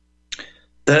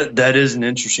 That is an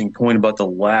interesting point about the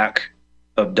lack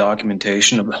of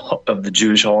documentation of the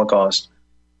Jewish Holocaust,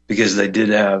 because they did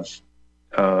have,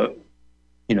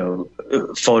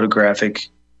 photographic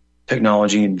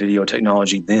technology and video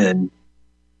technology then,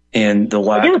 and the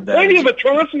lack there were of that. Plenty of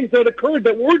atrocities that occurred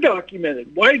that were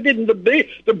documented. Why didn't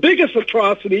the biggest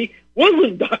atrocity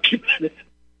wasn't documented?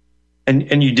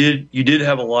 And you did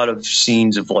have a lot of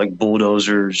scenes of like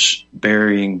bulldozers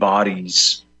burying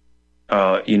bodies,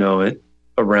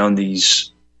 around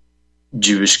these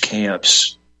Jewish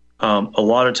camps. A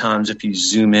lot of times, if you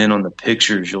zoom in on the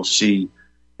pictures, you'll see,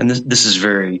 and this is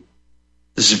very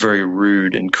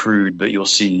rude and crude, but you'll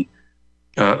see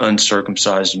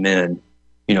uncircumcised men,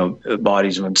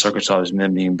 bodies of uncircumcised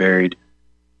men being buried,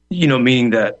 meaning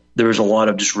that there was a lot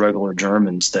of just regular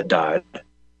Germans that died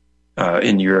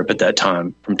in Europe at that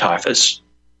time from typhus,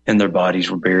 and their bodies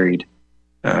were buried,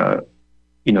 to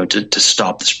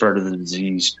stop the spread of the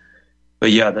disease.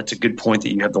 But yeah, that's a good point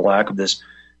that you have the lack of this.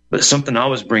 But something I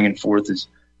was bringing forth is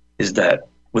that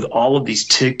with all of these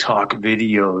TikTok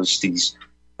videos, these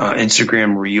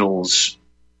Instagram reels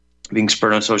being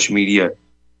spread on social media,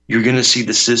 you're going to see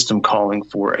the system calling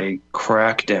for a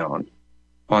crackdown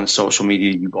on social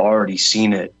media. You've already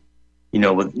seen it,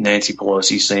 with Nancy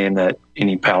Pelosi saying that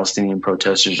any Palestinian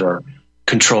protesters are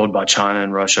controlled by China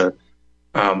and Russia.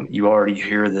 You already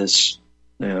hear this,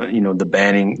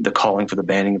 the calling for the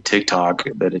banning of TikTok,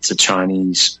 that it's a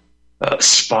Chinese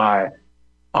spy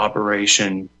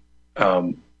operation.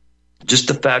 Just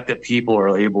the fact that people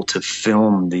are able to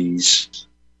film these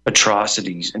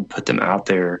atrocities and put them out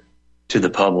there to the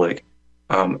public,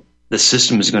 the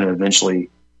system is going to eventually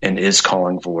and is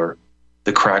calling for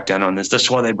the crackdown on this.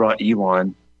 That's why they brought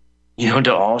Elon, to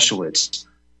Auschwitz,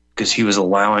 because he was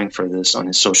allowing for this on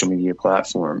his social media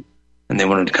platform, and they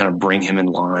wanted to kind of bring him in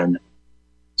line.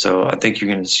 So I think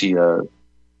you're going to see a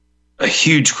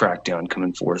huge crackdown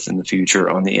coming forth in the future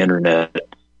on the internet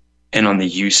and on the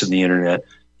use of the internet,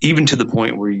 even to the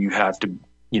point where you have to,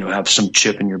 have some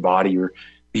chip in your body or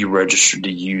be registered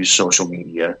to use social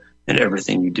media, and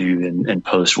everything you do and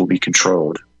post will be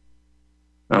controlled.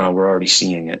 We're already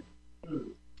seeing it.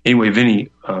 Anyway, Vinny,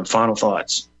 final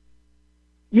thoughts.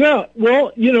 Yeah,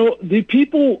 well, the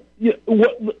people,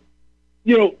 the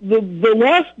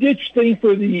last ditch thing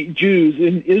for the Jews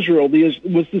in Israel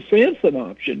was the Samson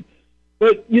option.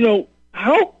 But they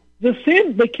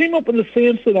came up with the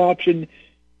Samson option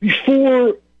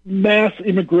before mass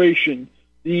immigration.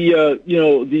 The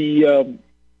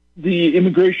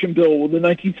immigration bill, the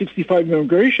 1965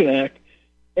 Immigration Act,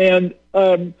 and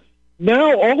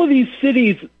now all of these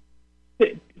cities,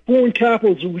 foreign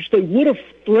capitals, which they would have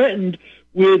threatened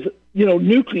with,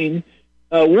 nuking.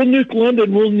 We'll nuke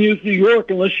London, we'll nuke New York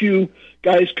unless you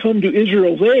guys come to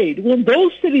Israel's aid. Well,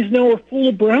 those cities now are full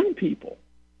of brown people.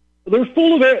 They're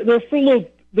full of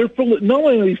not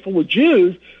only are they full of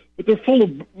Jews, but they're full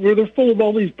of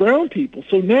all these brown people.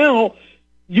 So now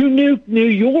you nuke New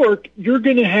York, you're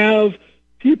going to have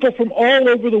people from all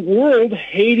over the world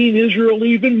hating Israel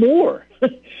even more.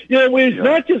 It was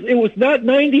not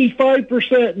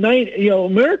 95%.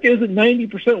 America isn't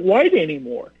 90% white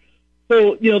anymore.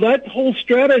 So that whole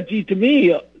strategy to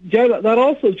me, that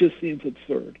also just seems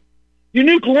absurd. You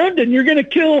nuke London, you're going to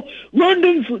kill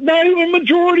London's not even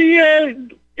majority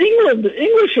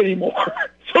English anymore.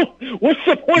 So what's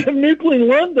the point of nuclear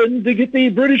London to get the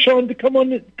British to come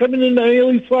in the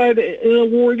alien side in a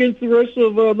war against the rest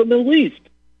of the Middle East?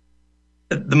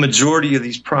 The majority of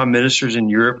these prime ministers in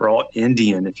Europe are all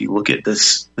Indian. If you look at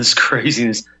this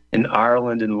craziness in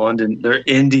Ireland and London, they're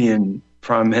Indian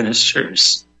prime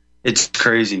ministers. It's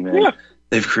crazy, man. Yeah.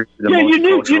 They've created a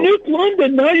multicultural. You nuke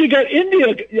London. Now you got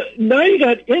India. Now you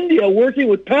got India working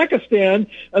with Pakistan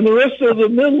and the rest of the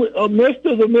middle.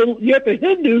 You have the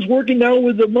Hindus working now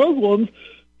with the Muslims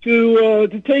to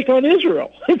take on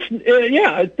Israel.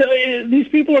 These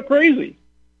people are crazy.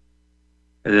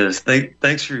 It is.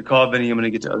 Thanks for your call, Vinny. I'm going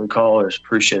to get to other callers.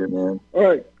 Appreciate it, man. All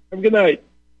right. Have a good night.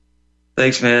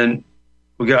 Thanks, man.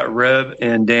 We got Reb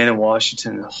and Dan in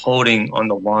Washington holding on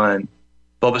the line.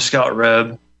 Bubba Scout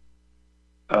Reb,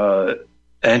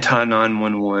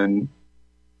 anti-911,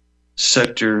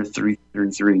 Sector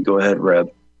 333. Go ahead,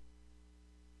 Reb.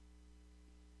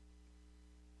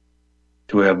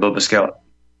 Do we have Bubba Scout?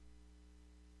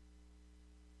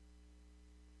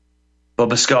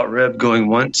 Bubba Scout Reb going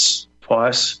once,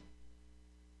 twice.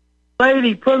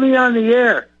 Lady, put me on the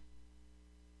air.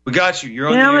 We got you. You're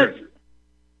on the air.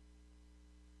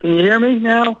 Can you hear me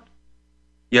now?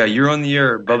 Yeah, you're on the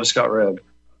air, Bubba Scott Reb.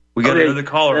 We got another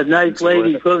caller. That nice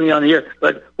lady put me on the air.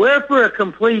 But we're for a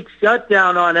complete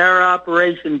shutdown on our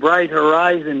Operation Bright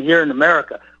Horizon here in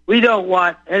America. We don't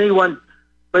want anyone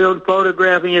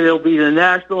photographing it. It'll be the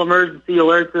National Emergency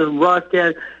Alert System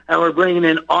broadcast, and we're bringing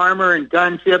in armor and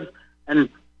gunships. And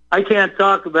I can't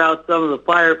talk about some of the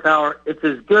firepower. It's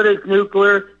as good as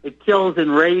nuclear. It kills in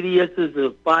radiuses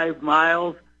of 5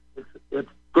 miles. It's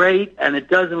great, and it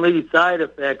doesn't leave side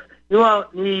effects. You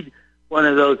won't need one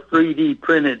of those 3D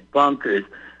printed bunkers.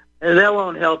 And that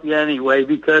won't help you anyway,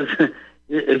 because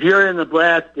if you're in the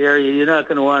blast area, you're not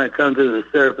going to want to come to the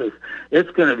surface.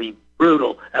 It's going to be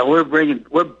brutal, and we're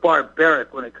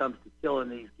barbaric when it comes to killing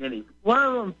these guineas. One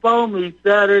of them phoned me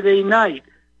Saturday night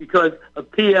because a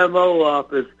PMO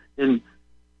office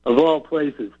of all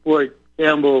places, Fort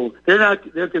Campbell,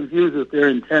 they're confused if they're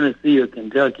in Tennessee or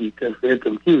Kentucky because they're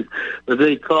confused. But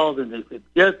they called and they said,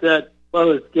 get that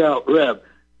Bubba Scout Reb.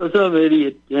 So some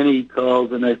idiot Guinea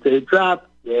calls and I say, drop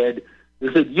dead.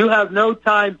 They said, you have no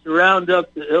time to round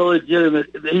up the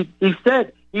illegitimate. He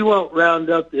said he won't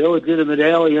round up the illegitimate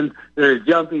aliens that are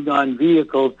jumping on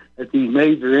vehicles at these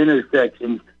major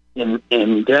intersections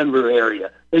in Denver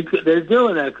area. They're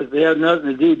doing that because they have nothing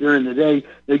to do during the day.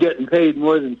 They're getting paid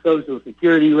more than Social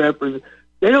Security representatives.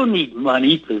 They don't need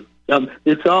money to.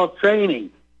 It's all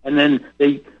training, and then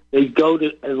they go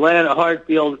to Atlanta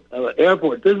Hartsfield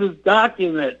Airport. This is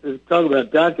document. Let's talk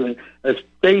about document. A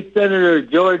state senator of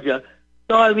Georgia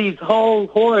saw these whole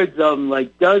hordes of them,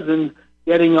 like dozens,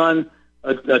 getting on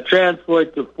a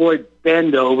transport to Fort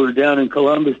Bend over down in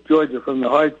Columbus, Georgia, from the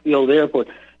Hartsfield Airport.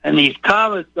 And these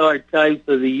commissar types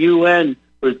of the UN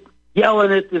were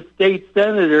yelling at the state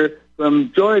senator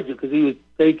from Georgia because he was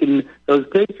taking those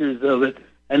pictures of it.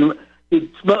 And the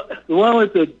one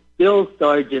with the drill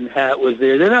sergeant hat was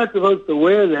there. They're not supposed to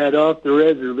wear that off the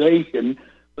reservation,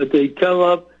 but they come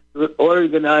up,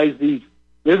 organize these.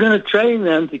 They're going to train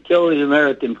them to kill the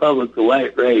American public, the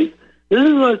white race. This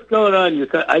is what's going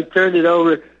on. I turned it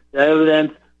over, the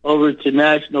evidence, over to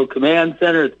National Command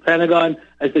Center at the Pentagon.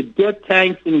 I said, get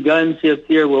tanks and gunships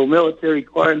here. We'll military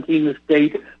quarantine the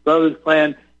state. Brothers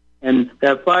plan. And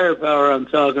that firepower I'm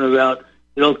talking about,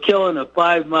 it'll kill in a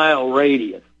 5-mile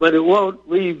radius. But it won't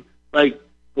leave, like,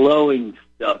 glowing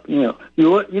stuff. You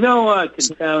don't want to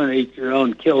contaminate your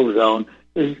own kill zone.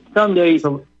 Some days,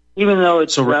 even though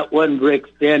it's not one brick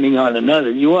standing on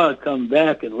another, you want to come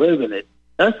back and live in it.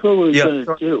 That's what we're going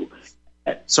to do.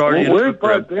 We're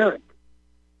barbaric.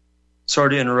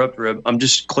 Sorry to interrupt, Reb. I'm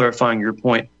just clarifying your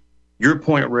point. Your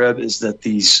point, Reb, is that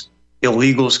these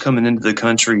illegals coming into the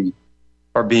country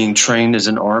are being trained as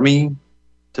an army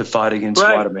to fight against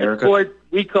white America?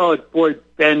 We call it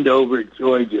Fort Bend over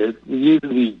Georgia. It used to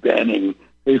be Benning.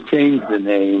 They've changed the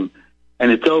name.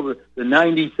 And it's over the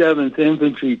 97th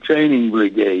Infantry Training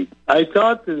Brigade. I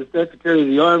talked to the Secretary of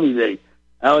the Army today,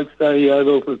 Alex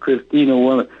Santiago for Christina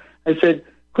Woman. I said,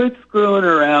 quit screwing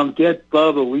around. Get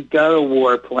Bubba. We've got a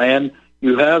war plan.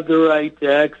 You have the right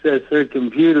to access her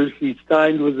computer. She's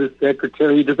signed with the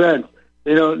Secretary of Defense.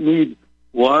 They don't need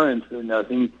warrants or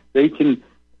nothing. They can,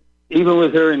 even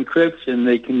with her encryption,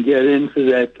 they can get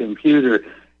into that computer.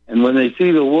 And when they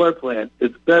see the war plan,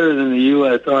 it's better than the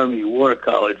U.S. Army War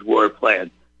College war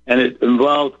plan. And it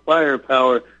involves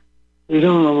firepower. They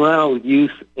don't allow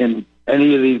use in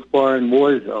any of these foreign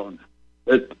war zones.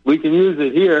 But we can use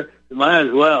it here. Might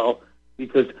as well,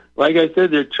 because, like I said,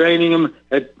 they're training them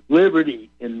at Liberty.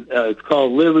 It's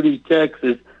called Liberty,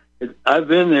 Texas. I've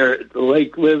been there at the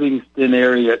Lake Livingston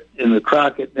area in the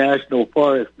Crockett National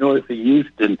Forest north of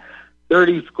Houston.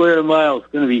 30 square miles,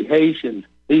 going to be Haitians.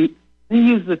 They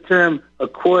use the term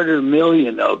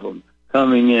 250,000 of them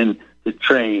coming in to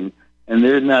train, and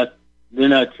they're not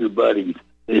your buddies.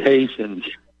 They're Haitians,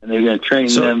 and they're going to train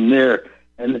them there.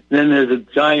 And then there's a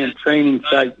giant training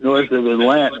site north of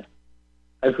Atlanta.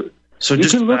 So you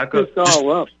can look this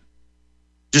all up.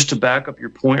 Just to back up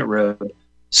your point, Reb,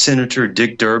 Senator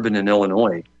Dick Durbin in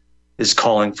Illinois is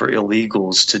calling for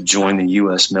illegals to join the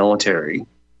U.S. military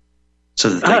so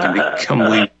that they can become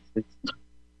legal.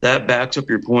 That backs up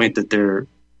your point that they're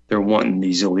wanting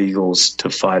these illegals to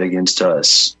fight against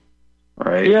us,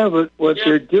 right? Yeah, but what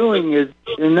they're doing is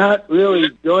they're not really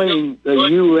joining the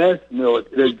U.S.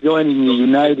 military. They're joining the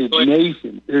United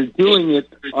Nations. They're doing it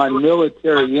on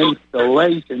military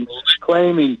installations,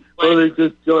 claiming, they're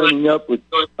just joining up with,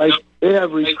 like, they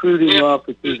have recruiting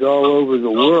offices all over the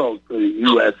world for the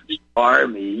U.S.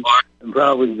 Army, and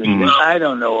probably I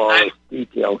don't know all the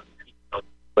details.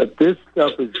 But this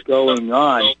stuff is going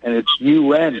on, and it's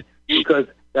UN, because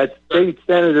that state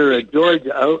senator of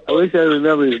Georgia, I wish I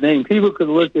remember his name. People could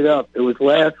look it up. It was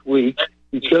last week.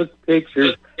 He took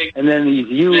pictures, and then these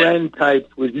UN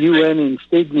types with UN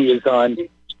insignias on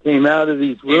came out of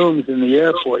these rooms in the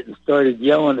airport and started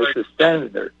yelling at the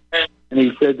senator. And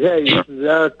he said, hey, this is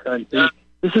our country.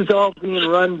 This is all being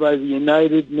run by the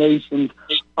United Nations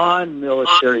on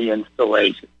military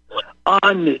installations,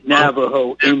 on the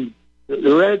Navajo. In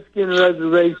the Redskin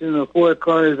Reservation in the Four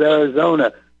Corners,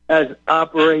 Arizona, has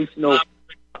operational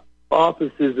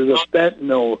offices of the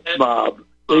fentanyl mob.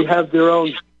 They have their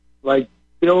own, like,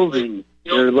 buildings.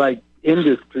 They're like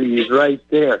industries right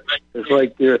there. It's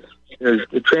like there's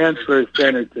the transfer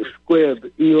center to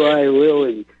Squibb, Eli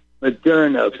Lilly,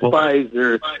 Moderna,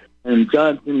 Pfizer, and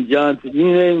Johnson Johnson.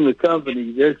 You name the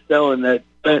company, they're selling that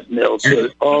fentanyl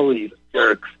to all these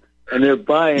jerks, and they're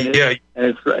buying it. And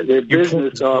it's their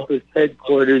business office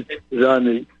headquarters is on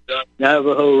the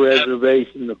Navajo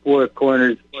Reservation, the Four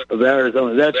Corners of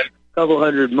Arizona. That's a couple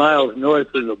hundred miles north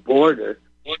of the border.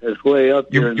 It's way up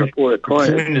there in the Four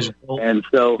Corners. And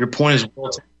so your point is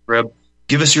well taken, Reb.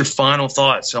 Give us your final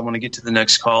thoughts. I want to get to the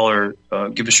next caller.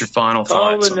 Give us your final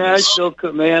thoughts. Call the National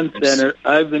Command Center.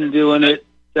 I've been doing it.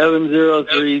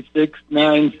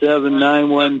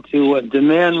 703-697-9121.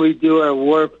 Demand we do our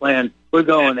war plan We're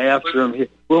going after them here.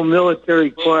 We'll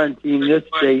military quarantine this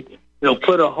state. They'll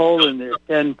put a hole in their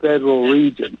 10 federal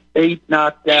regions. 8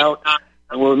 knocked out,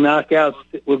 and we'll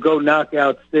go knock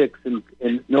out 6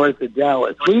 in north of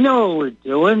Dallas. We know what we're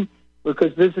doing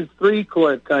because this is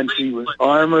three-corps country with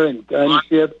armor and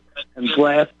gunships and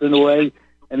blasting away,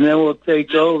 and then we'll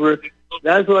take over.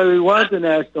 That's why we want the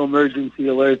National Emergency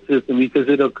Alert System, because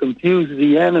it'll confuse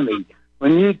the enemy.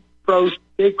 When you post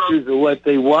pictures of what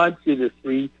they want you to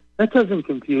see, that doesn't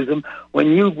confuse them. When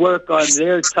you work on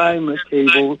their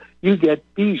timetable, you get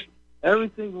beat.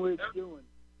 Everything we're doing.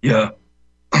 Yeah.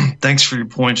 Thanks for your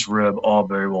points, Reb. All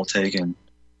very well taken.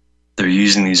 They're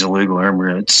using these illegal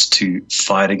immigrants to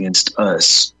fight against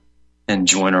us and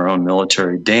join our own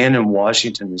military. Dan in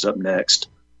Washington is up next.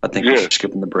 I think we're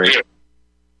skipping the break.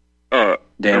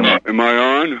 Dan, am I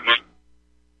on?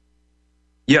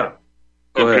 Yeah.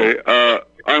 Go ahead.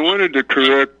 I wanted to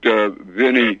correct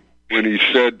Vinny when he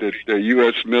said that the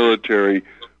U.S. military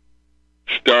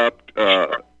stopped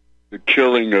the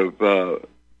killing of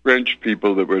French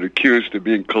people that were accused of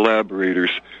being collaborators.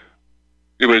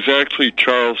 It was actually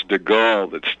Charles de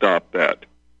Gaulle that stopped that.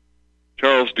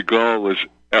 Charles de Gaulle was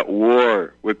at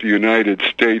war with the United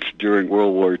States during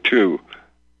World War II.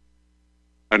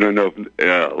 I don't know if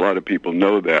a lot of people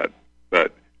know that,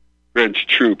 but French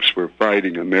troops were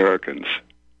fighting Americans.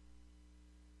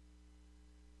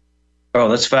 Oh,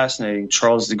 that's fascinating.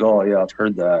 Charles de Gaulle, yeah, I've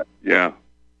heard that. Yeah.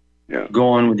 Go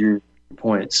on with your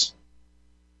points.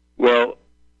 Well,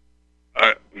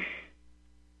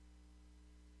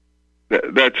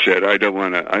 that's it. I don't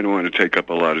want to take up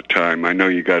a lot of time. I know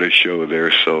you got a show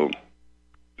there, so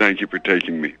thank you for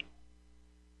taking me.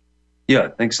 Yeah,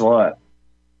 thanks a lot.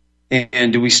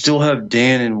 And do we still have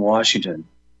Dan in Washington?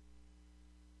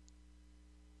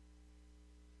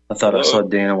 I thought I saw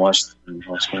Dan in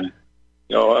Washington.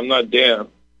 No, I'm not Dan.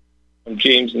 I'm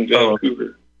James in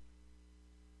Vancouver.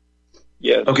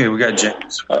 Yes. Okay, we got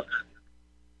James.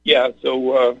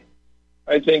 So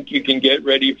I think you can get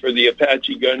ready for the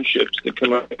Apache gunships to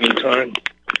come out anytime,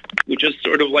 which is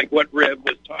sort of like what Reb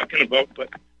was talking about, but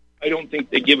I don't think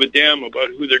they give a damn about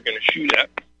who they're going to shoot at,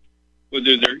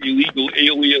 whether they're illegal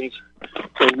aliens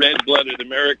or red-blooded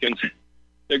Americans.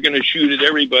 They're going to shoot at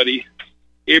everybody.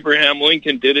 Abraham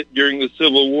Lincoln did it during the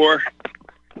Civil War,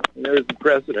 and there's the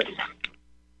precedent.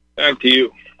 Back to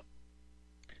you.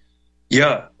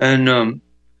 Yeah, and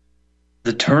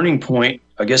the turning point,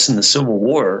 I guess, in the Civil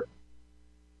War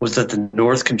was that the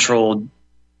North controlled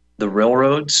the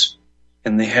railroads,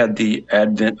 and they had the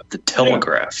advent of the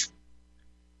telegraph.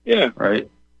 Yeah. Right?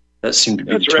 That seemed to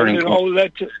be the turning point. And all of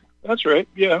that. That's right,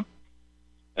 yeah.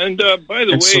 And by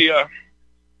the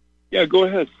way, go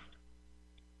ahead.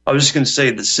 I was just going to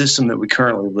say the system that we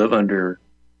currently live under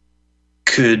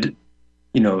could,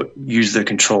 use the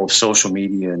control of social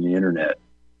media and the internet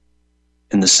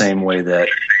in the same way that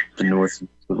the North,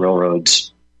 the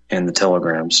railroads, and the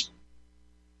telegrams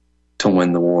to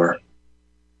win the war.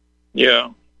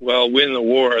 Yeah, well, win the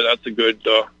war. That's a good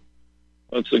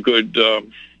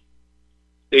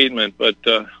statement. But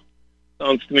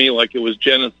sounds to me like it was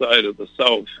genocide of the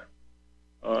South.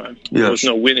 There was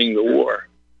no winning the war.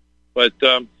 But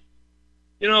I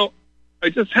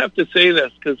just have to say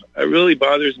this because it really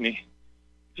bothers me.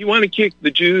 If you want to kick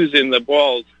the Jews in the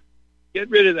balls, get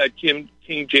rid of that King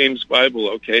James Bible,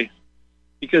 okay?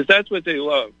 Because that's what they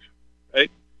love,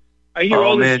 right? I hear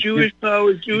all this Jewish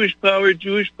power,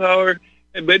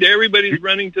 but everybody's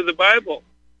running to the Bible.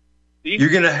 See? You're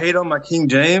going to hate on my King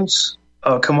James?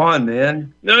 Oh, come on,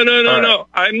 man. No.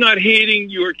 I'm not hating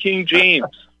your King James.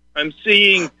 I'm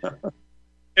saying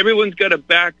everyone's got to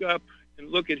back up and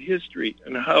look at history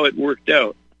and how it worked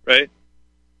out, right?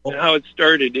 And how it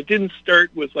started. It didn't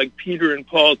start with like Peter and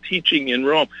Paul teaching in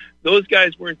Rome. Those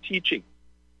guys weren't teaching.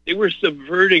 They were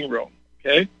subverting Rome,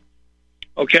 okay?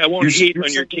 Okay, I won't hate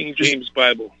on your King James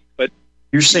Bible, but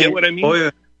you're saying, you get what I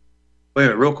mean?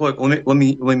 Wait, real quick. Let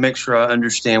me make sure I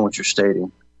understand what you're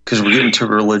stating, because we're getting to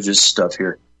religious stuff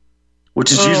here,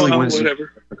 which is usually Wednesday.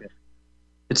 Whatever. Okay.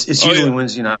 It's usually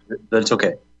Wednesday night, but it's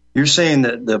okay. You're saying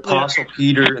that the Apostle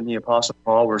Peter and the Apostle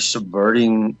Paul were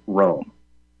subverting Rome.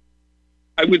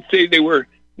 I would say they were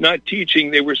not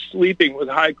teaching; they were sleeping with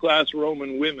high-class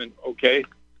Roman women. Okay.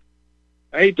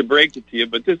 I hate to break it to you,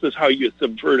 but this is how you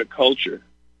subvert a culture.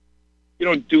 You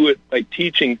don't do it by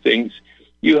teaching things.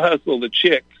 You hustle the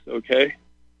chicks, okay?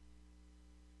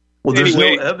 Well, there's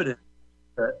no evidence.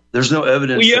 There's no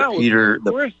evidence that Peter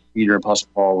and Apostle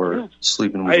Paul were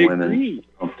sleeping with women.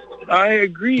 I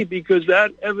agree, because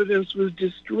that evidence was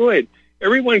destroyed.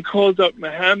 Everyone calls out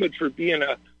Muhammad for being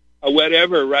a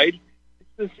whatever, right? It's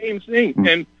the same thing.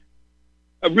 And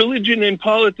religion and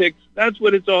politics, that's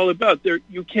what it's all about.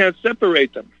 You can't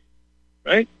separate them,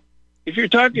 right? If you're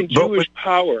talking Jewish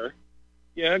power,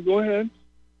 yeah, go ahead.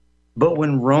 But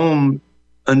when Rome,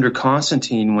 under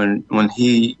Constantine, when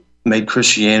he made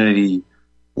Christianity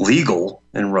legal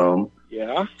in Rome,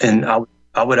 yeah, and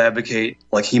I would advocate,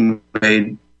 like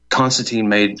Constantine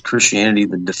made Christianity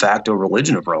the de facto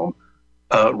religion of Rome.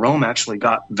 Rome actually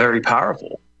got very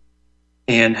powerful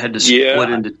and had to split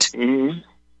into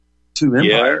two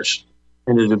empires,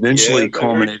 and it eventually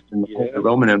culminated in the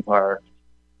Roman Empire.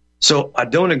 So I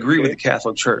don't agree with the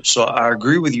Catholic Church. So I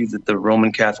agree with you that the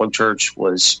Roman Catholic Church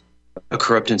was a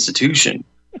corrupt institution,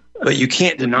 but you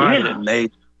can't deny that it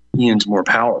made Europeans more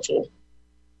powerful.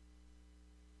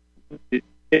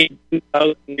 If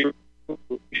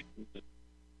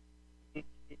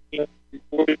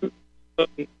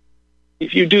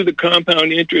you do the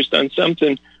compound interest on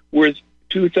something worth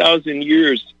 2,000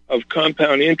 years of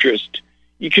compound interest,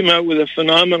 you come out with a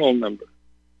phenomenal number.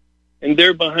 And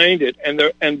they're behind it. And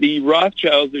the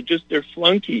Rothschilds are just their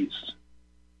flunkies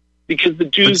because the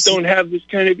Jews don't have this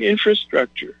kind of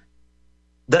infrastructure.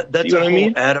 That's you know what I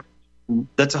mean?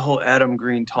 That's a whole Adam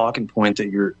Green talking point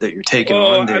that you're taking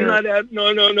on there.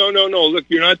 No. Look,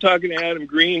 you're not talking to Adam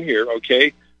Green here,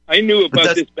 okay? I knew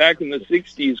about this back in the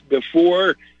 60s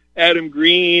before Adam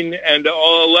Green and a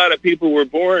lot of people were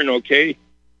born, okay?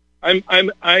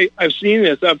 I've seen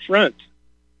this up front.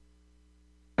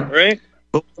 All right?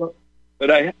 But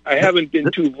I haven't been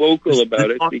too vocal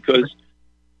about it because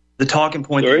the talking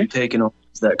point that you're taking on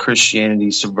is that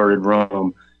Christianity subverted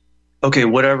Rome. Okay,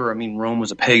 whatever. I mean, Rome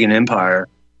was a pagan empire,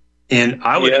 and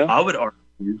I would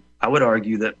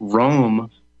argue that Rome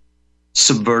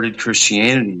subverted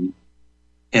Christianity,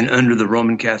 and under the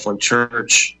Roman Catholic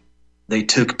Church, they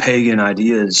took pagan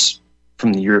ideas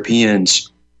from the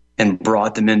Europeans and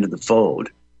brought them into the fold,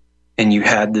 and you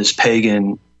had this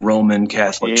pagan Roman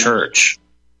Catholic Church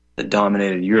that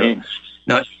dominated Europe.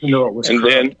 Now, even though it was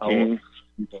corrupt,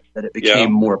 that it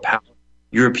became more powerful.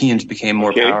 Europeans became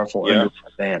more powerful under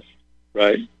that ban.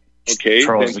 Right. Okay.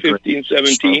 Charles then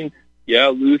 1517,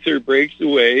 Luther breaks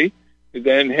away.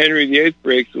 Then Henry VIII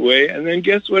breaks away. And then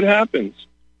guess what happens?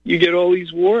 You get all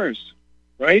these wars,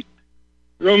 right?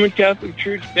 The Roman Catholic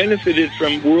Church benefited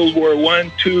from World War I,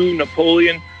 II,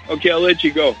 Napoleon. Okay, I'll let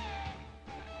you go.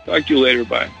 Talk to you later.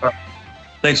 Bye.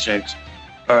 Thanks, James.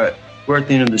 All right. We're at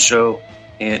the end of the show,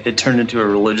 and it turned into a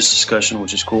religious discussion,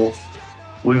 which is cool.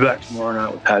 We'll be back tomorrow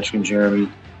night with Patrick and Jeremy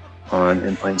on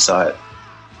In Plain Sight.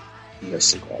 You guys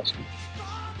stay classy.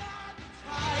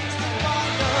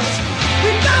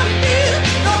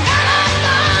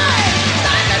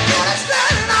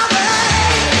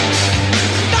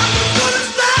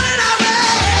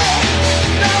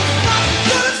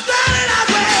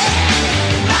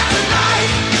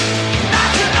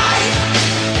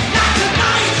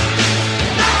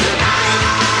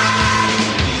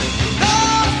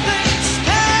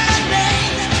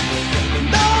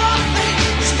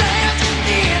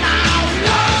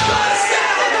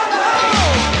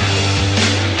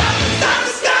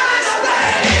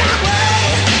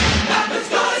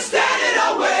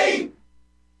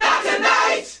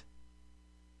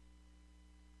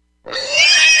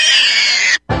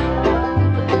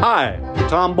 Hi,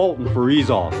 Tom Bolton for Ease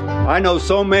Off. I know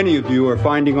so many of you are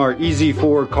finding our Easy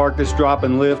 4 carcass drop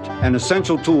and lift an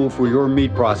essential tool for your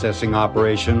meat processing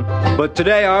operation. But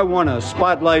today I want to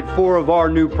spotlight 4 of our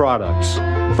new products.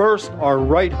 First, our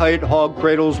right height hog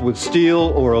cradles with steel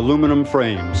or aluminum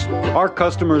frames. Our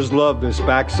customers love this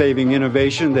back-saving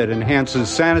innovation that enhances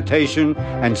sanitation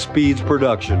and speeds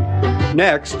production.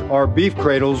 Next, our beef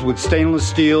cradles with stainless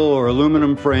steel or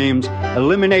aluminum frames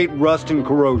eliminate rust and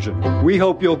corrosion. We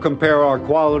hope you'll compare our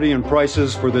quality and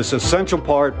prices for this essential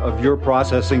part of your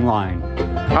processing line.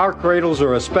 Our cradles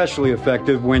are especially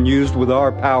effective when used with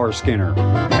our power skinner.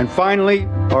 And finally,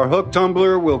 our hook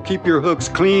tumbler will keep your hooks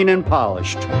clean and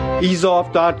polished.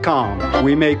 EaseOff.com.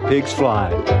 We make pigs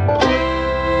fly.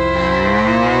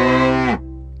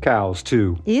 Cows,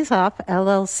 too. Ease Off,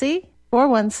 LLC,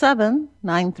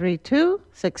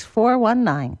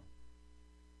 417-932-6419.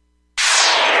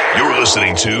 You're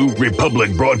listening to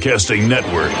Republic Broadcasting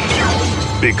Network.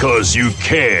 Because you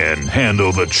can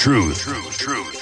handle the truth.